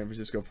that the San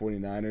Francisco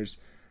 49ers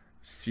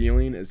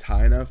ceiling is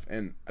high enough,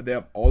 and they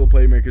have all the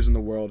playmakers in the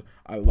world.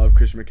 I love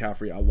Christian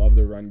McCaffrey. I love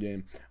their run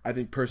game. I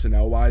think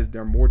personnel-wise,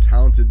 they're more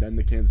talented than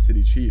the Kansas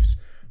City Chiefs.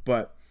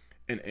 But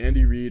in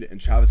Andy Reid and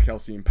Travis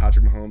Kelce and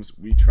Patrick Mahomes,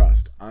 we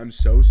trust. I'm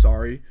so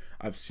sorry.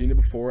 I've seen it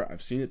before.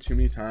 I've seen it too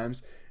many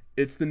times.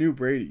 It's the new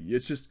Brady.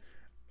 It's just,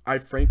 I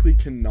frankly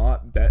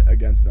cannot bet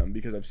against them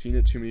because I've seen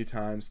it too many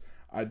times.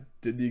 I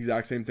did the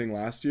exact same thing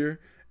last year,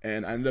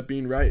 and I ended up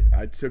being right.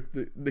 I took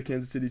the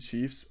Kansas City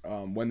Chiefs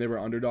when they were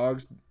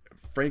underdogs,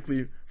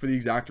 frankly, for the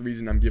exact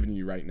reason I'm giving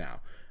you right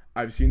now.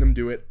 I've seen them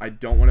do it. I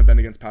don't want to bet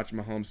against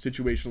Patrick Mahomes.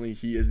 Situationally,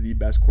 he is the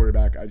best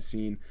quarterback I've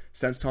seen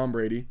since Tom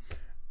Brady,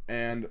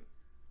 and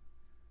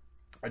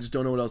I just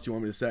don't know what else you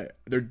want me to say.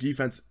 Their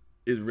defense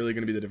is really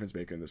going to be the difference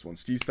maker in this one.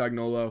 Steve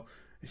Spagnuolo,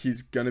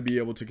 he's going to be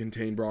able to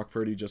contain Brock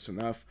Purdy just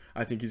enough.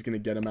 I think he's going to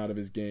get him out of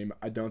his game.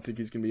 I don't think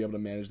he's going to be able to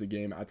manage the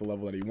game at the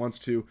level that he wants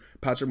to.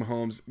 Patrick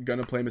Mahomes,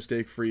 going to play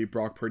mistake-free.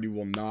 Brock Purdy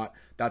will not.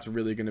 That's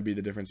really going to be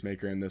the difference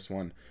maker in this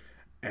one.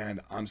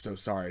 And I'm so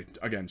sorry.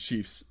 Again,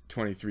 Chiefs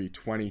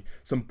 23-20.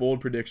 Some bold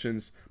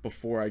predictions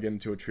before I get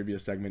into a trivia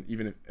segment,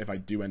 even if I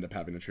do end up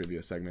having a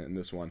trivia segment in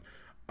this one.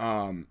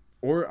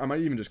 Or I might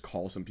even just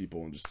call some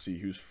people and just see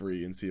who's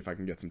free and see if I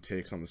can get some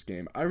takes on this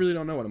game. I really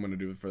don't know what I'm going to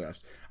do for the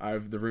rest. I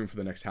have the room for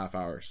the next half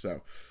hour,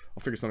 so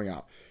I'll figure something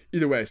out.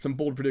 Either way, some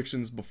bold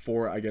predictions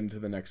before I get into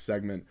the next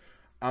segment.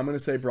 I'm going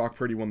to say Brock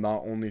Purdy will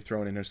not only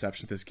throw an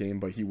interception this game,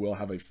 but he will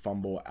have a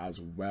fumble as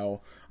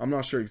well. I'm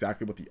not sure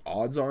exactly what the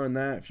odds are on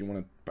that. If you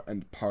want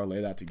to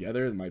parlay that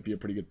together, it might be a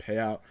pretty good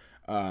payout.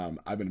 I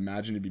would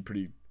imagine it'd be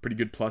pretty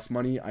good plus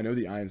money. I know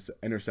the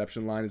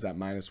interception line is at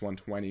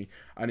 -120.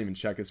 I didn't even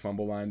check his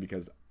fumble line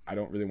because I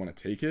don't really want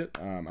to take it.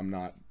 I'm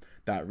not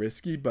that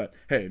risky, but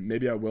hey,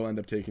 maybe I will end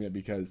up taking it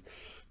because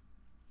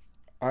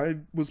I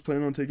was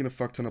planning on taking a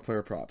fuck ton of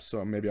player props,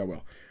 so maybe I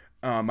will.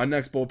 My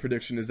next bold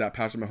prediction is that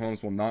Patrick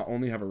Mahomes will not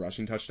only have a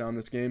rushing touchdown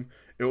this game,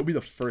 it will be the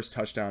first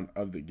touchdown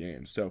of the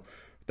game. So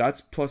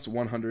that's plus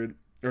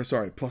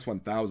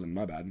 1,000,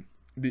 my bad.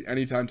 The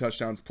anytime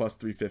touchdowns plus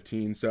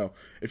 315. So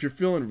if you're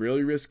feeling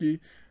really risky,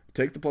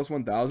 take the plus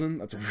 1,000.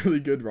 That's a really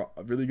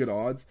good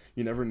odds.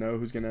 You never know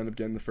who's going to end up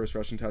getting the first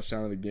rushing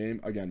touchdown of the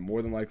game. Again,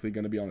 more than likely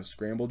going to be on a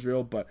scramble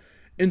drill, but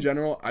in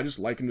general, I just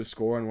like him to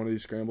score on one of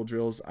these scramble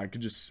drills. I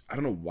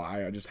don't know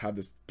why. I just have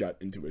this gut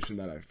intuition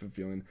that I have a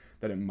feeling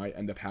that it might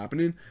end up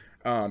happening.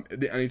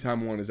 The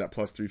anytime one is at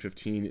plus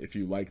 315 if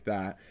you like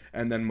that.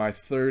 And then my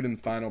third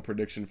and final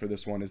prediction for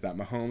this one is that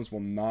Mahomes will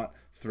not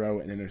throw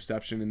an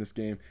interception in this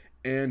game,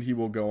 and he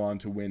will go on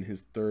to win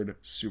his third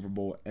Super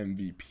Bowl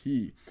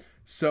MVP.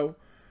 So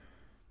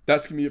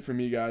that's going to be it for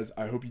me, guys.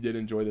 I hope you did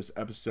enjoy this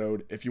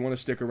episode. If you want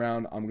to stick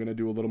around, I'm going to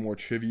do a little more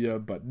trivia,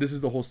 but this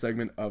is the whole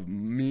segment of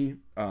me,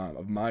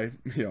 of my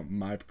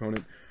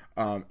proponent.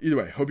 Either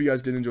way, hope you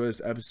guys did enjoy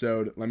this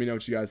episode. Let me know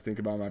what you guys think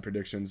about my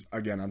predictions.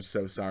 Again, I'm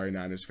so sorry,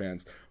 Niners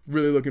fans.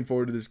 Really looking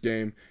forward to this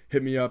game.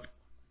 Hit me up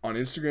on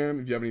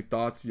Instagram if you have any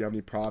thoughts, you have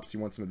any props, you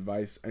want some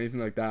advice, anything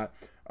like that.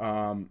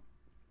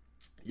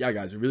 yeah,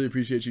 guys, I really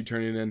appreciate you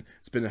turning in.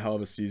 It's been a hell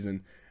of a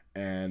season,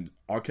 and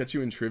I'll catch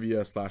you in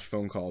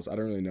trivia/phone calls. I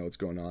don't really know what's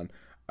going on.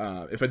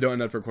 If I don't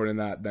end up recording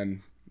that,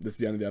 then this is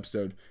the end of the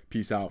episode.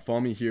 Peace out. Follow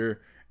me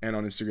here and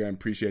on Instagram.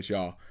 Appreciate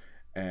y'all.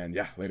 And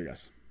yeah, later,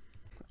 guys.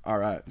 All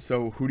right.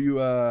 So who do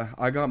you?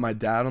 I got my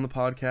dad on the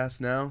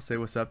podcast now. Say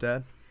what's up,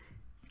 Dad.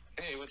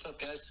 Hey, what's up,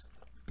 guys?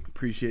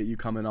 Appreciate you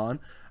coming on.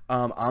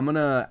 I'm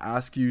gonna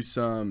ask you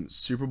some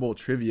Super Bowl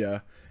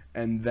trivia,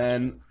 and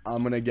then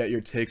I'm gonna get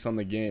your takes on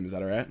the game. Is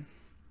that all right?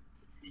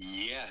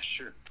 Yeah,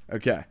 sure.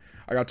 Okay.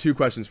 I got 2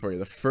 questions for you.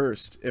 The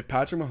first, if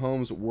Patrick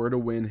Mahomes were to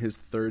win his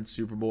 3rd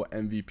Super Bowl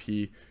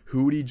MVP,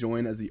 who would he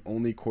join as the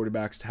only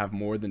quarterbacks to have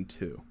more than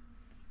 2?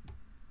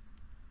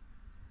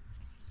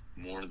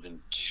 More than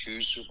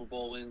 2 Super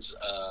Bowl wins?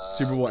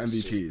 Super Bowl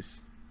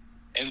MVPs.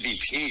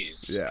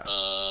 MVPs? Yeah.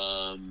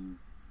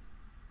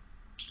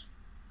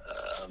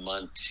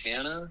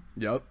 Montana?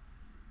 Yep.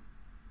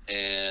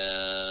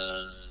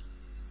 And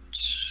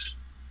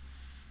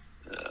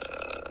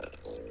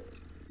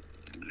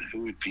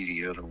who would be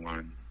the other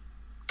one?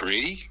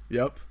 Brady?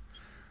 Yep.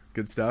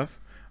 Good stuff.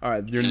 All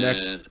right, no,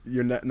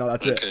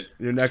 that's okay. it.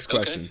 Your next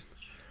question.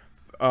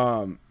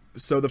 Okay.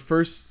 So the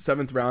first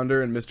 7th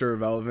rounder and Mr.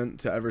 Irrelevant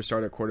to ever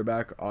start at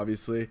quarterback,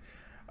 obviously,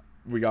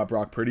 we got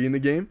Brock Purdy in the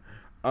game,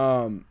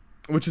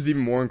 which is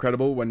even more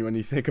incredible when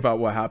you think about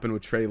what happened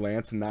with Trey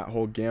Lance and that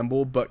whole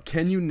gamble. But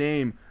can you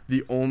name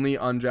the only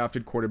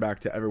undrafted quarterback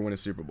to ever win a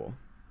Super Bowl?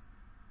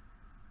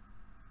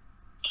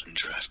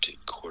 Undrafted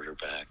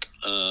quarterback.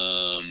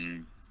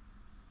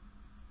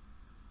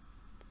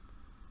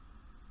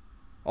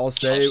 I'll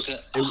say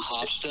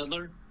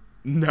Hofstadler?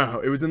 No,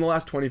 it was in the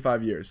last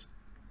 25 years.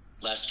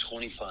 Last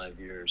 25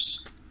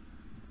 years.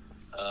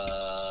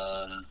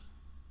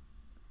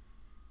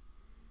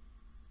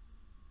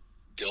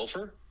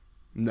 Dilfer?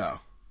 No.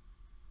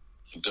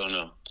 Don't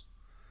know.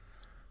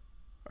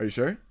 Are you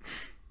sure?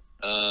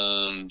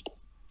 I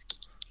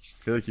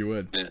feel like you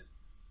would.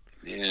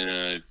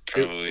 Yeah,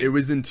 probably. It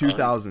was in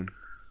 2000.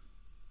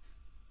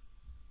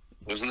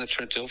 Wasn't that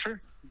Trent Dilfer?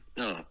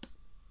 No.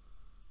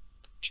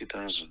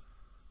 2000.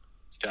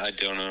 I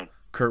don't know.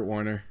 Kurt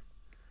Warner.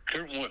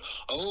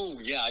 Oh,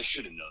 yeah, I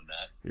should have known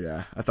that.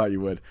 Yeah, I thought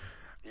you would.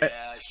 Yeah,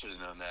 I should have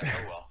known that.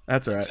 Oh, well.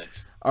 That's all right. Okay.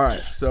 All right,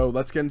 so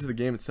let's get into the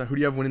game. Who do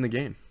you have winning the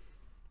game?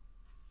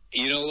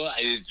 You know what?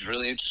 It's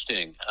really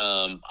interesting.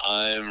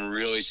 I'm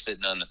really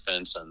sitting on the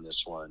fence on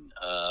this one.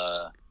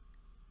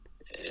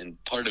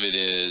 And part of it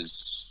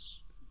is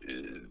a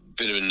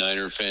bit of a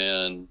Niner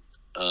fan.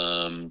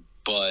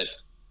 But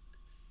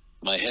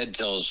my head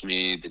tells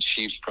me the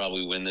Chiefs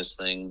probably win this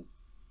thing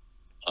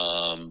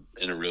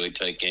in a really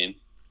tight game.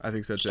 I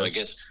think so too. So I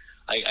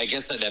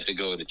guess I'd have to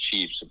go with the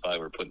Chiefs if I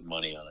were putting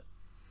money on it.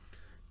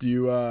 Do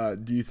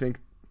you think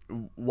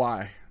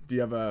why? Do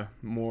you have a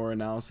more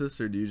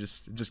analysis, or do you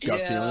just gut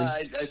feeling?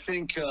 I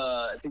think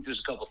there's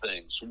a couple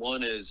things.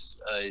 One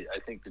is I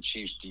think the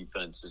Chiefs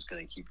defense is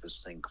going to keep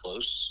this thing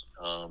close,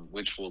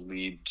 which will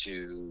lead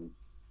to,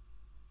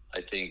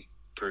 I think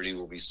Purdy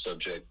will be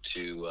subject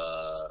to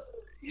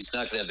he's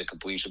not going to have the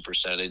completion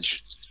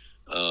percentage.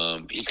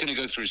 He's going to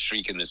go through a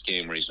streak in this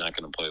game where he's not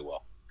going to play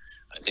well.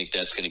 I think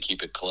that's going to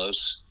keep it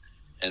close.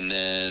 And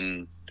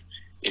then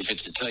if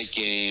it's a tight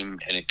game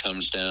and it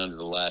comes down to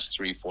the last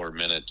 3-4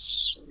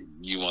 minutes,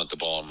 you want the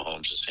ball in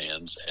Mahomes'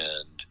 hands.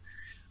 And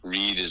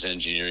Reed is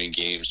engineering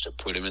games to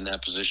put him in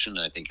that position.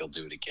 And I think he'll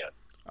do it again.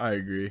 I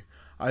agree.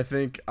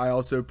 I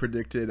also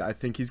predicted, I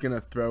think he's going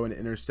to throw an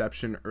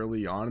interception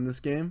early on in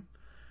this game.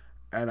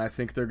 And I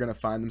think they're going to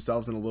find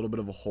themselves in a little bit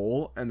of a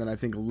hole. And then I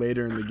think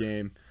later in the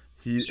game,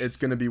 it's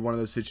going to be one of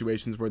those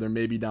situations where they're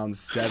maybe down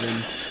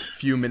 7,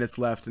 few minutes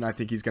left, and I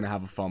think he's going to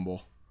have a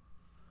fumble.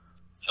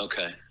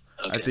 Okay.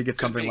 I think it's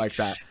something like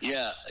that.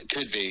 Yeah, it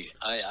could be.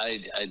 I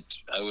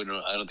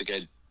wouldn't. I don't think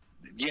I'd.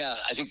 Yeah,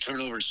 I think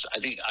turnovers. I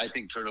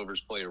think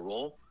turnovers play a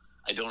role.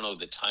 I don't know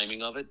the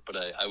timing of it, but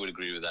I would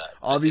agree with that.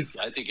 I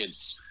think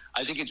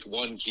it's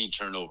one key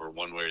turnover,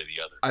 one way or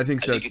the other. I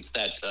think so. I think it's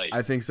that tight.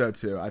 I think so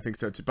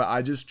too. But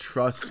I just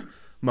trust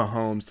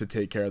Mahomes to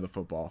take care of the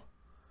football.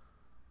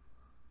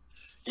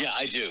 Yeah,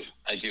 I do.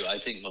 I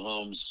think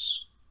Mahomes.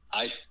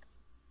 I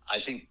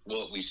think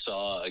what we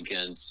saw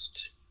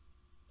against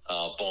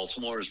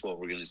Baltimore is what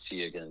we're going to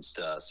see against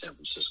San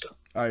Francisco.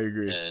 I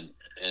agree.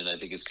 And I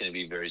think it's going to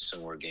be a very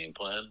similar game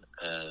plan.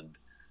 And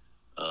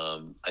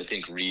I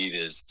think Reed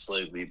is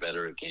slightly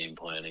better at game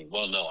planning.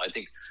 Well, no, I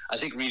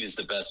think Reed is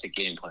the best at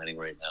game planning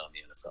right now in the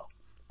NFL.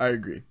 I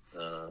agree.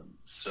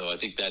 So I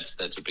think that's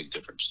a big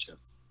difference too.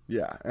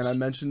 Yeah, and I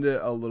mentioned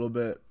it a little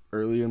bit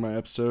earlier in my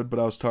episode, but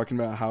I was talking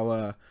about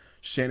how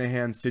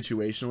Shanahan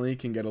situationally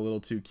can get a little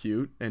too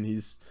cute, and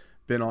he's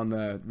been on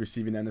the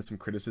receiving end of some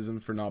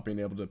criticism for not being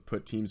able to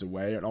put teams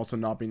away and also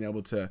not being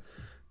able to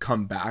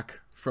come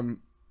back from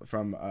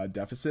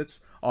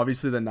deficits.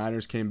 Obviously, the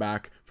Niners came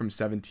back from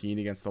 17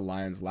 against the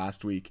Lions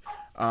last week.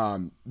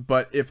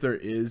 But if there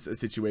is a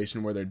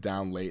situation where they're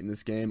down late in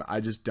this game,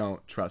 I just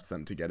don't trust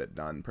them to get it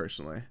done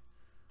personally.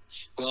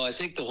 Well, I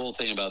think the whole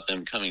thing about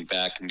them coming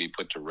back can be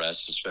put to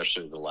rest,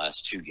 especially the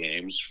last 2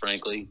 games,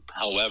 frankly.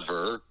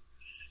 However,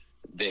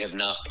 they have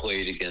not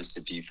played against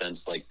a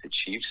defense like the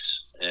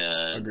Chiefs,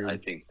 and Agreed. I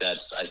think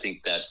that's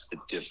the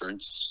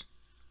difference.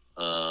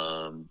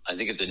 I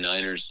think if the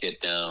Niners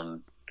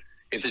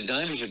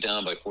are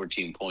down by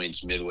 14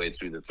 points midway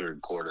through the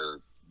third quarter,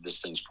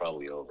 this thing's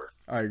probably over.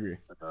 I agree.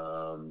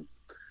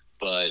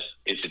 But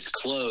if it's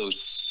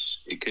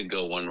close, it could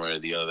go one way or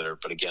the other.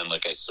 But again,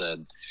 like I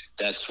said,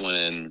 that's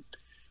when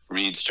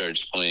Reed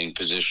starts playing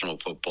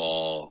positional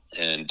football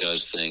and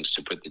does things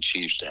to put the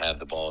Chiefs to have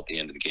the ball at the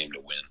end of the game to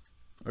win.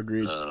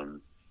 Agreed.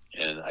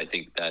 And I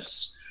think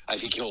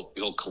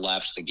he'll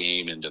collapse the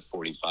game into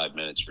 45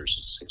 minutes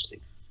versus 60.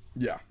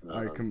 Yeah,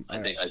 I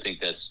think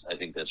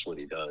that's what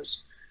he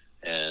does,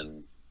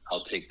 and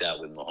I'll take that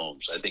with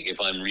Mahomes. I think if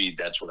I'm Reed,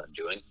 that's what I'm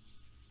doing.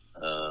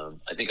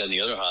 I think on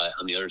the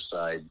other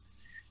side,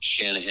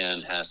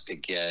 Shanahan has to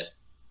get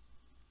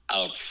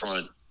out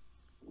front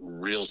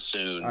real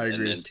soon,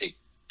 and then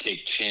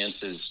take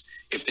chances.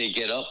 If they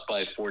get up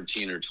by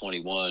 14 or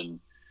 21,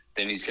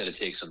 then he's got to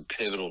take some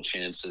pivotal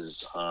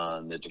chances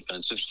on the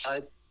defensive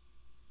side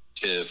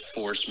to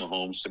force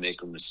Mahomes to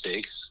make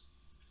mistakes.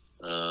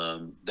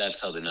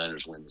 That's how the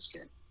Niners win this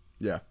game.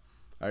 Yeah,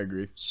 I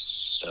agree.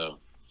 So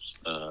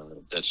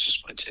that's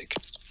just my take.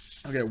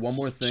 Okay, one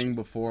more thing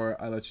before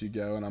I let you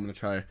go, and I'm gonna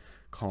try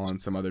calling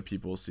some other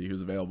people, see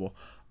who's available.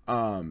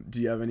 Do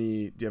you have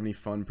any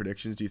fun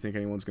predictions? Do you think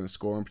anyone's gonna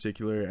score in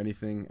particular?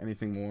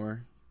 Anything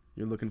more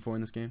you're looking for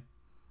in this game?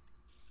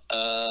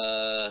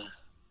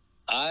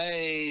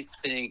 I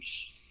think,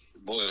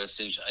 boy, that's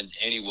interesting.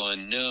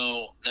 Anyone?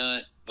 No,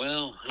 not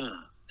well.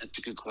 That's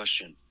a good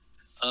question.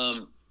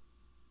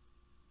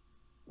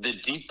 The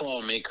deep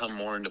ball may come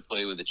more into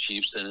play with the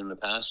Chiefs than in the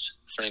past.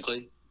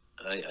 Frankly,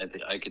 I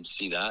think I could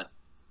see that.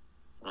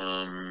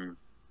 I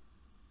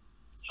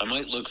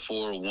might look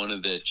for one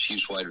of the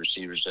Chiefs wide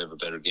receivers to have a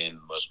better game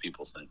than most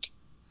people think.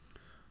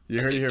 You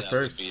heard it here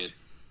first.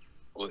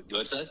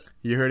 What's that?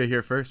 You heard it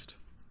here first.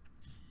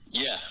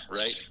 Yeah,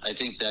 right. I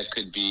think that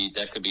could be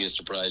a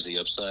surprise, the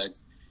upside.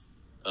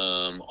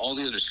 All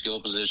the other skill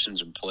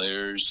positions and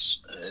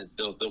players,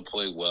 they'll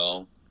play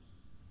well.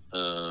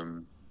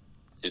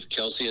 If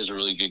Kelsey has a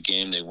really good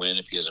game, they win.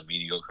 If he has a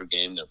mediocre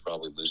game, they're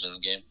probably losing the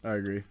game. I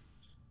agree.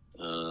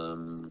 I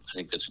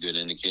think that's a good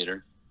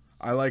indicator.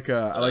 I like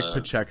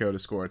Pacheco to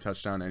score a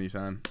touchdown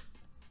anytime.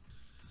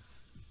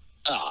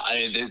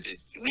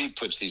 He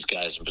puts these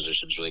guys in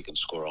positions where they can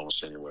score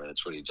almost anywhere.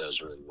 That's what he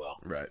does really well.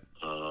 Right.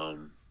 I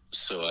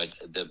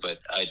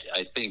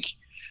think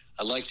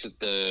I liked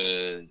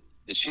the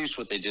Chiefs.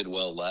 What they did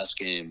well last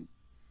game,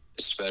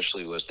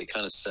 especially, was they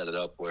kind of set it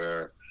up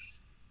where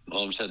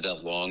Mahomes had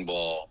that long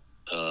ball.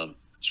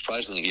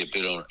 Surprisingly, he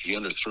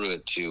underthrew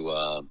it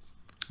to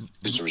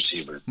who's the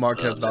receiver,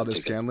 Marquez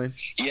Valdez-Scantling.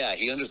 Yeah,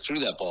 he underthrew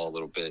that ball a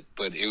little bit,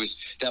 but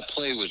that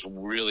play was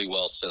really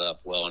well set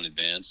up, well in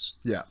advance.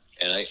 Yeah,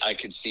 and I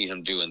could see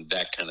him doing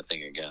that kind of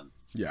thing again.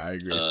 Yeah, I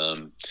agree.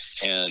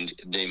 And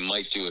they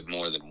might do it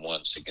more than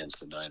once against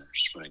the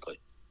Niners, frankly.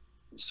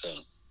 So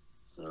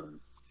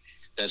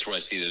that's where I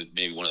see that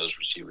maybe one of those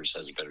receivers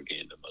has a better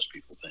game than most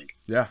people think.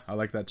 Yeah, I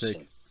like that take.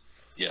 So,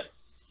 yeah.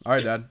 All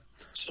right, Dad.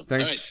 So,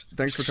 Thanks. All right.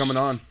 Thanks for coming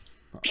on.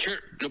 Sure,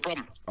 no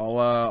problem.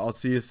 I'll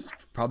see you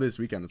probably this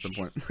weekend at some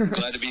point.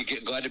 glad to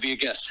be a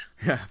guest.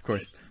 Yeah, of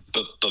course.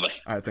 Bye-bye.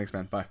 All right, thanks,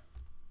 man. Bye.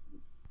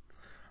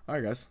 All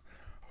right, guys.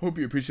 Hope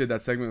you appreciate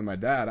that segment with my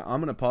dad.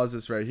 I'm gonna pause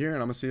this right here, and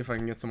I'm gonna see if I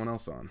can get someone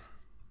else on.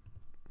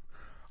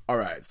 All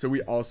right, so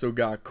we also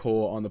got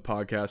Cole on the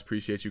podcast.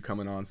 Appreciate you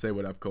coming on. Say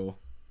what up, Cole.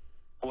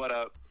 What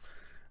up?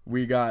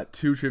 We got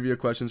 2 trivia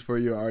questions for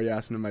you. I already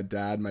asked them to my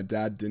dad. My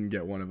dad didn't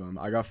get one of them.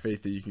 I got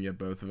faith that you can get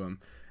both of them.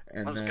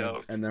 Let's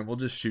go. And then we'll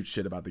just shoot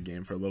shit about the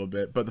game for a little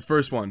bit. But the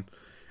first one,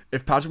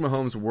 if Patrick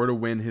Mahomes were to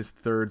win his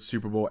 3rd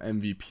Super Bowl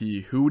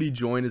MVP, who would he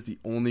join as the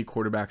only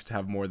quarterbacks to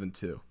have more than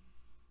 2?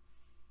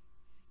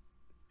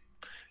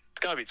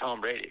 It's got to be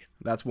Tom Brady.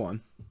 That's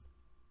one.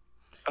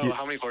 Oh,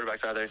 how many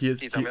quarterbacks are there? Can you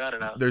tell me that or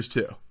not? There's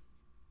 2.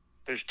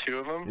 There's 2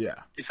 of them? Yeah.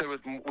 You said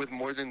with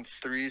more than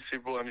 3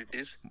 Super Bowl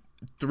MVPs?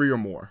 3 or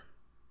more.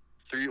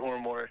 3 or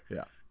more.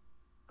 Yeah.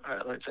 All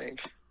right, let me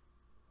think.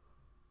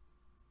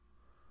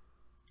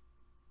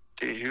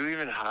 Dude, who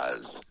even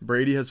has?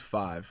 Brady has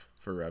 5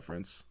 for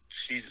reference.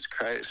 Jesus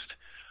Christ.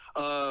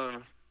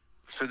 So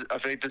I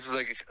think this is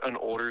like an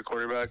older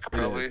quarterback,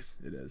 probably.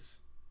 It is.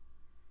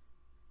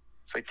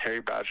 It's like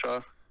Terry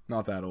Bradshaw.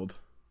 Not that old.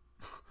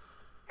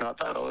 Not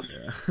that old.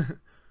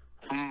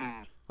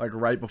 Yeah. Like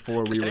right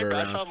before we were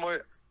around.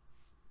 What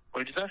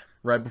did you say?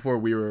 Right before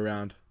we were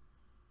around.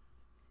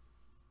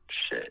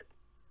 Shit.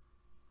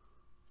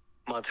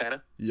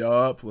 Montana?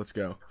 Yup, let's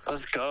go.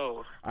 Let's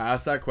go. I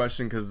asked that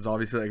question because it's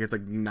obviously it's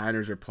like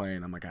Niners are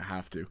playing. I'm like, I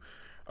have to.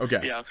 Okay.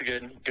 Yeah, that's a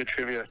good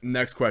trivia.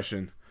 Next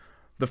question.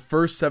 The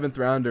first 7th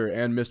rounder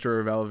and Mr.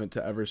 Irrelevant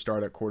to ever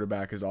start at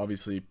quarterback is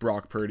obviously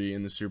Brock Purdy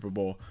in the Super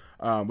Bowl,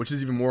 which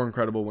is even more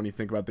incredible when you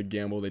think about the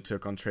gamble they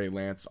took on Trey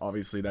Lance.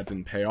 Obviously, that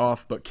didn't pay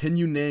off, but can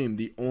you name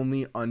the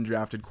only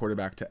undrafted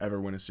quarterback to ever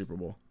win a Super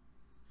Bowl?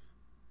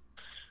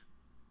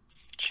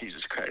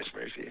 Jesus Christ,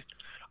 Murphy.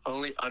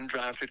 Only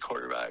undrafted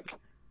quarterback.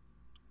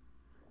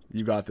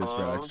 You got this,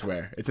 bro. I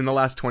swear. It's in the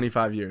last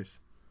 25 years.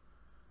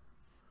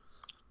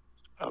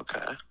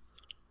 Okay.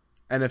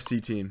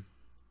 NFC team.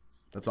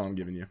 That's all I'm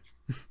giving you.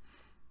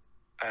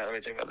 All right, let me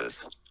think about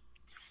this.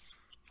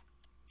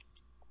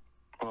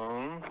 Do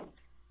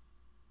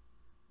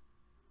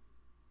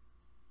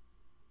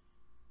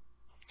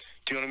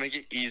you want to make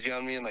it easy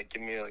on me and like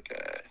give me like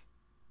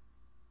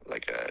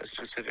a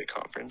specific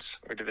conference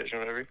or division,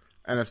 or whatever?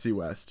 NFC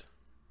West.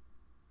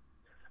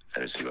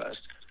 NFC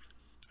West.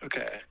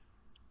 Okay.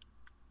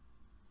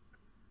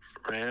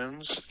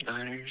 Rams,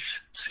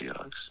 Niners,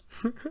 Seahawks.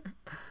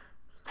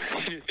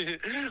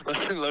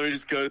 let me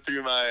just go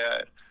through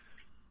my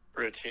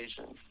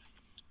rotations.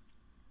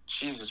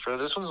 Jesus, bro,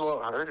 this one's a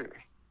lot harder.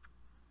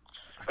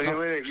 Okay,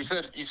 wait. You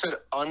said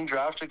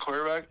undrafted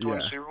quarterback to win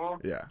a Super Bowl?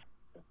 Yeah.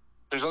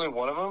 There's only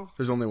one of them,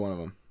 There's only one of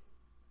them.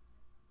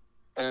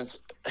 and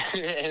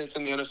it's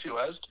in the NFC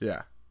West.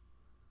 Yeah.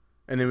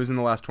 And it was in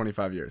the last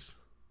 25 years.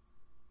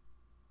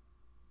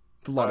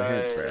 It's a lot of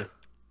hints, bro.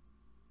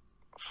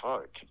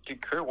 Fuck.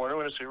 Did Kurt Warner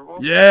win a Super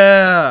Bowl?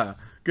 Yeah.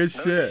 Good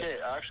No shit. shit,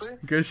 actually?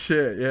 Good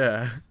shit,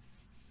 yeah.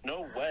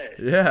 No way.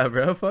 Yeah,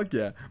 bro. Fuck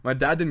yeah. My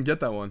dad didn't get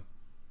that one.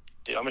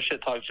 Dude, I'm gonna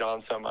shit talk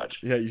John so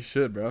much. Yeah, you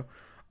should, bro.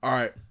 All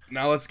right.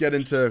 Now let's get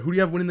into who do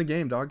you have winning the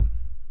game, dog?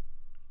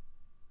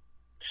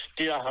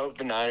 Dude, I hope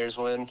the Niners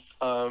win.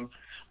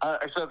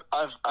 Except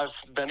I've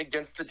been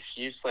against the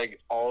Chiefs like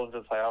all of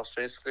the playoffs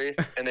basically,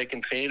 and they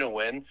continue to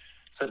win.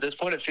 So at this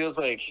point, it feels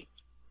like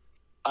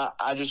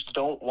I just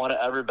don't want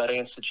to ever bet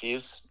against the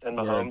Chiefs and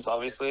Mahomes,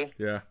 obviously.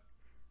 Yeah.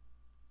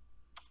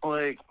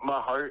 Like my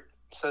heart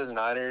says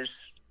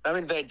Niners. I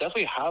mean, they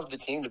definitely have the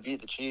team to beat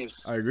the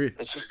Chiefs. I agree.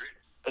 It's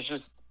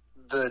just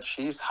the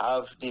Chiefs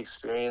have the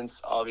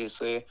experience,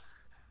 obviously.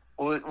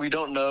 We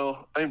don't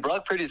know. I mean,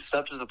 Brock Purdy's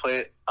stepped to the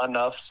plate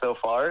enough so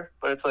far,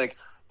 but it's like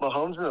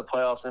Mahomes in the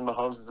playoffs and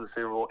Mahomes in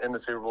the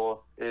Super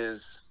Bowl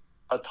is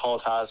a tall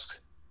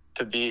task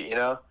to beat, you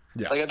know?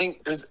 Yeah. Like, I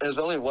think there's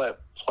only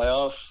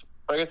playoff?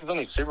 I guess his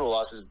only Super Bowl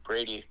loss is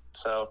Brady,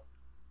 so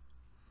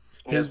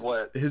his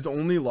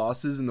only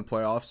losses in the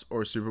playoffs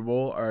or Super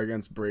Bowl are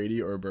against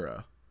Brady or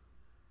Burrow.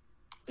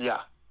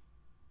 Yeah.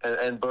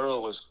 And Burrow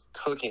was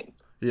cooking.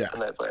 Yeah.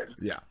 And they played.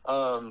 Yeah.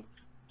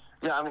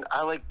 Yeah, I mean,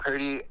 I like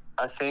Purdy.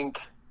 I think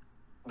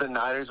the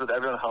Niners, with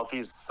everyone healthy,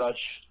 is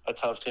such a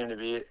tough team to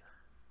beat.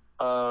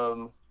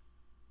 Heart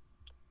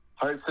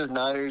says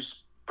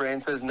Niners.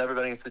 Brain says never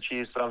betting against the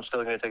Chiefs, but I'm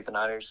still going to take the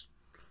Niners.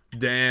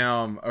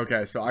 Damn.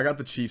 Okay, so I got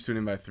the Chiefs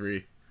winning by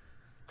 3.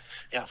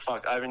 Yeah,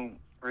 fuck. I mean,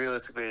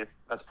 realistically,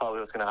 that's probably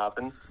what's going to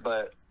happen.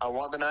 But I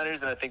want the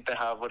Niners, and I think they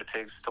have what it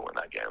takes to win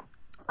that game.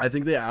 I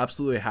think they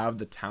absolutely have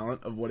the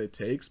talent of what it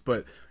takes, but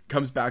it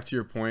comes back to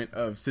your point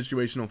of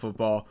situational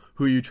football.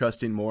 Who are you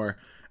trusting more?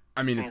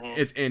 I mean,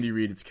 it's Andy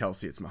Reid, it's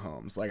Kelsey, it's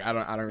Mahomes. Like I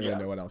don't really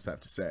know what else I have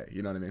to say.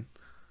 You know what I mean?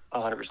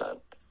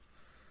 100%.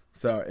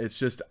 So it's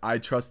just I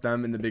trust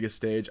them in the biggest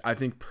stage. I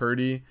think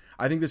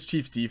this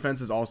Chiefs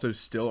defense is also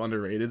still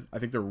underrated. I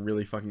think they're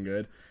really fucking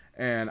good.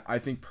 And I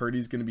think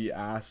Purdy's going to be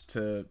asked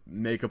to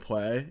make a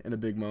play in a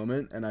big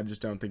moment, and I just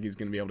don't think he's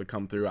going to be able to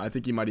come through. I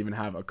think he might even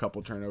have a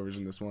couple turnovers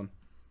in this one.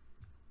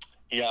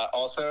 Yeah,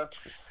 also,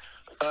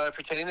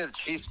 pertaining to the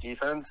Chiefs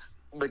defense,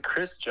 the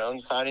Chris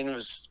Jones signing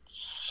was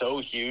so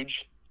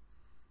huge.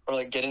 Or,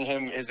 like, getting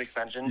him his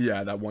extension.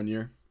 Yeah, that 1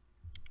 year.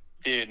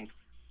 Dude,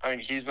 I mean,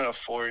 he's been a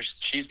force.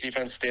 Chiefs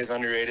defense stays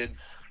underrated.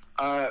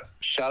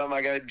 Shout out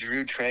my guy,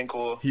 Drew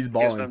Tranquil. He's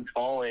balling. He's been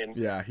balling.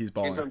 Yeah, he's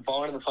balling. He's been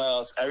balling in the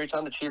playoffs. Every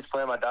time the Chiefs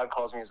play, my dad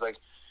calls me. He's like,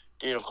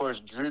 dude, of course,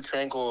 Drew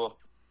Tranquil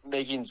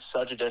making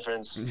such a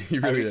difference He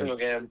really every is. single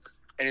game.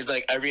 And he's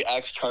like, every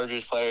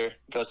ex-Chargers player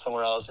goes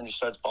somewhere else and just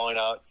starts balling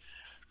out.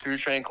 Drew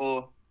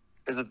Tranquil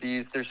is a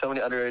beast. There's so many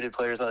underrated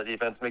players on the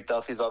defense.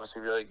 McDuffie's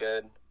obviously really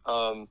good.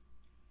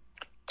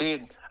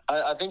 Dude,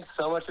 I think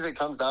so much of it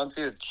comes down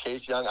to if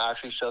Chase Young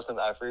actually shows some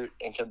effort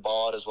and can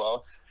ball out as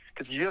well.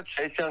 Because you have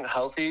Chase Young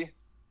healthy,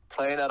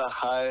 playing at a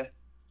high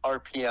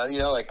RPM, you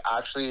know, like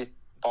actually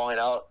balling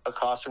out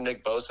across from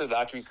Nick Bosa,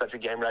 that could be such a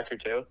game record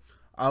too.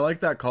 I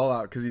like that call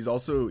out because he's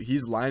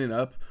lining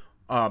up.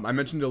 I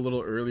mentioned it a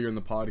little earlier in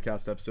the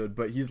podcast episode,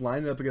 but he's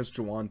lining up against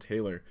Jawan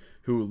Taylor,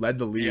 who led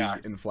the league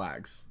in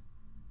flags.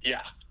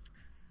 Yeah.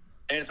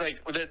 And it's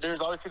like, there's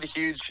obviously the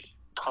huge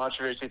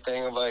controversy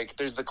thing of like,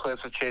 there's the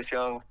clips of Chase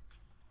Young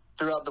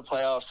throughout the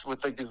playoffs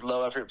with like these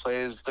low effort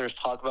plays. There's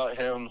talk about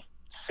him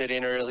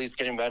sitting or at least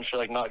getting benched or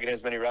like not getting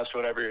as many reps or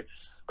whatever.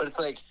 But it's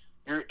like,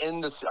 you're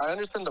in this, I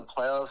understand the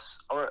playoffs,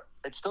 or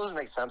it still doesn't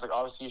make sense. Like,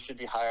 obviously you should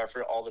be high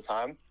effort all the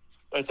time.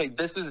 But it's like,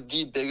 this is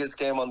the biggest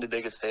game on the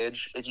biggest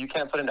stage. If you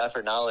can't put an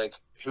effort now, like,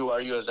 who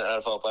are you as an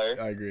NFL player?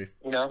 I agree.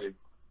 You know?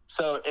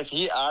 So if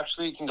he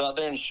actually can go out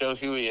there and show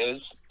who he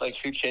is, like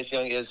who Chase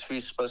Young is, who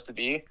he's supposed to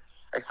be,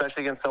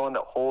 especially against someone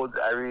that holds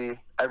every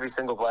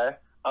single play,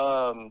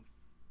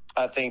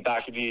 I think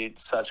that could be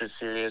such a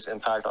serious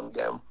impact on the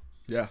game.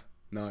 Yeah.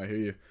 No, I hear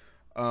you.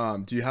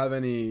 Do you have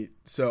any?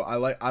 So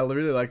I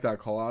really like that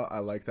call out. I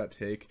like that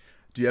take.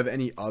 Do you have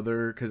any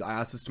other? Because I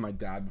asked this to my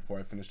dad before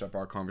I finished up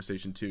our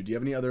conversation too. Do you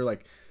have any other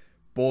like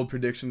bold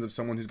predictions of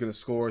someone who's going to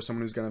score,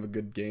 someone who's going to have a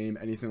good game,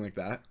 anything like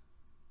that?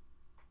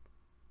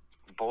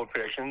 bold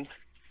predictions.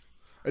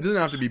 It doesn't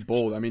have to be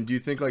bold. I mean, do you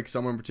think like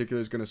someone in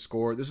particular is going to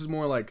score? This is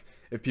more like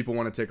if people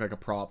want to take like a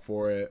prop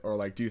for it, or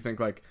like do you think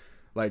like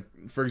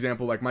for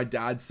example, like my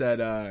dad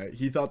said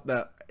he thought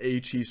that a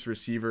Chiefs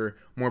receiver,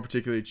 more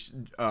particularly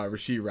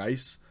Rashee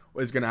Rice,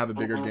 is going to have a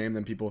bigger game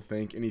than people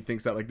think, and he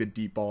thinks that like the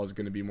deep ball is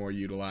going to be more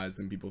utilized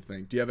than people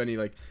think. Do you have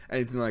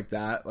anything like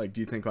that? Like,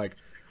 do you think like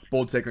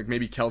bold take like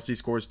maybe Kelsey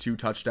scores 2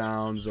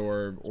 touchdowns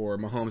or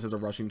Mahomes has a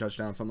rushing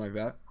touchdown, something like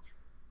that?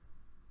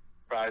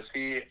 Bro, I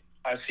see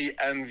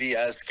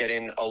MVS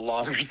getting a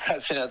long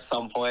reception at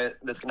some point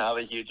that's going to have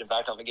a huge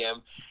impact on the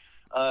game.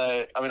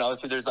 I mean,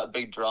 obviously, there's that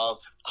big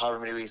drop, however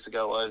many weeks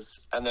ago it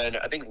was. And then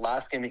I think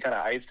last game he kind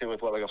of iced it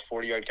with, like a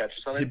 40-yard catch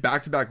or something?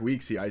 Back-to-back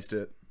weeks he iced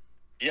it.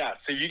 Yeah,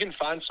 so if you can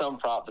find some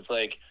prop that's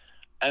like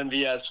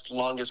MVS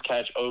longest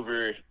catch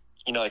over,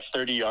 like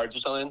 30 yards or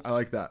something. I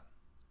like that.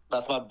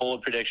 That's my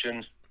bold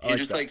prediction. He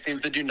just seems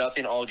to do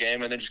nothing all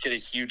game and then just get a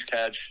huge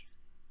catch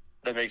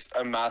that makes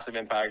a massive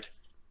impact.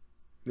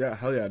 Yeah,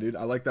 hell yeah, dude.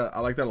 I like that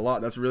a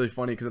lot. That's really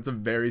funny because that's a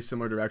very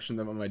similar direction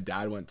than what my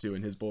dad went to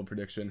in his bold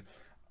prediction.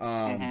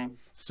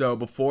 So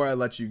before I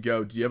let you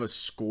go, do you have a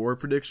score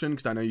prediction?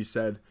 Because I know you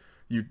said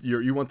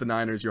you want the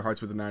Niners. Your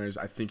heart's with the Niners.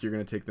 I think you're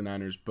going to take the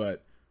Niners,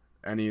 but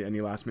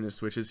any last minute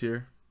switches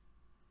here?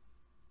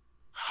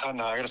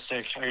 No, I gotta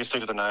stick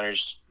with the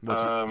Niners.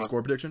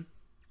 Score prediction?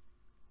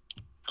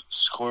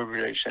 Score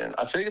prediction.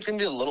 I feel like it's gonna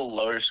be a little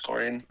lower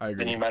scoring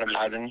than you might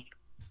imagine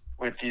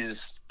with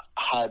these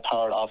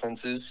high-powered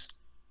offenses.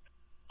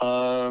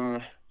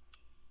 Let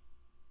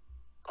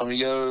me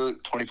go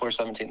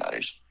 24-17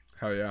 Niners.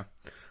 Hell yeah.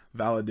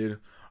 Valid, dude.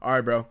 All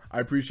right, bro.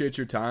 I appreciate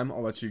your time.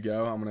 I'll let you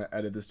go. I'm going to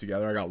edit this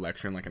together. I got a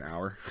lecture in like an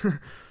hour.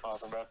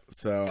 Awesome, bro.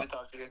 So, good to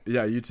talk to you.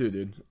 Yeah, you too,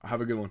 dude. Have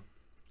a good one.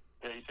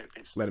 Yeah, you too.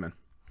 Peace. Later, man.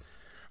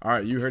 All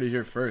right, you heard it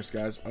here first,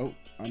 guys. Oh,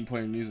 I'm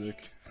playing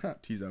music.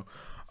 Tizo.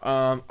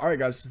 All right,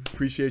 guys.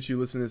 Appreciate you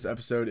listening to this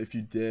episode. If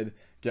you did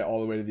get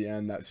all the way to the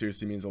end, that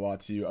seriously means a lot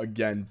to you.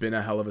 Again, been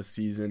a hell of a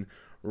season.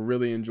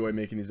 Really enjoy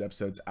making these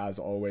episodes as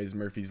always.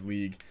 Murphy's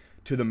League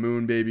to the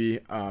moon, baby.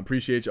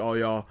 Appreciate all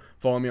y'all.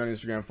 Follow me on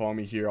Instagram. Follow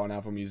me here on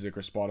Apple Music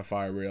or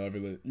Spotify or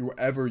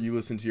wherever you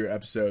listen to your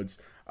episodes.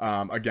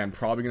 Again,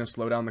 probably going to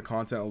slow down the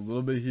content a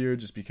little bit here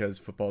just because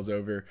football's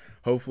over.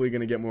 Hopefully going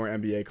to get more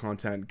NBA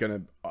content.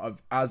 Going to,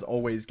 as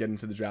always, get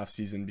into the draft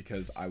season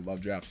because I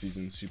love draft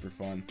season. Super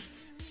fun.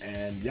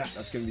 And yeah,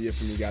 that's going to be it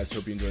for me, guys.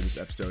 Hope you enjoyed this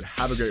episode.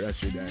 Have a great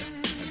rest of your day.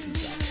 And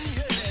peace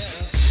out.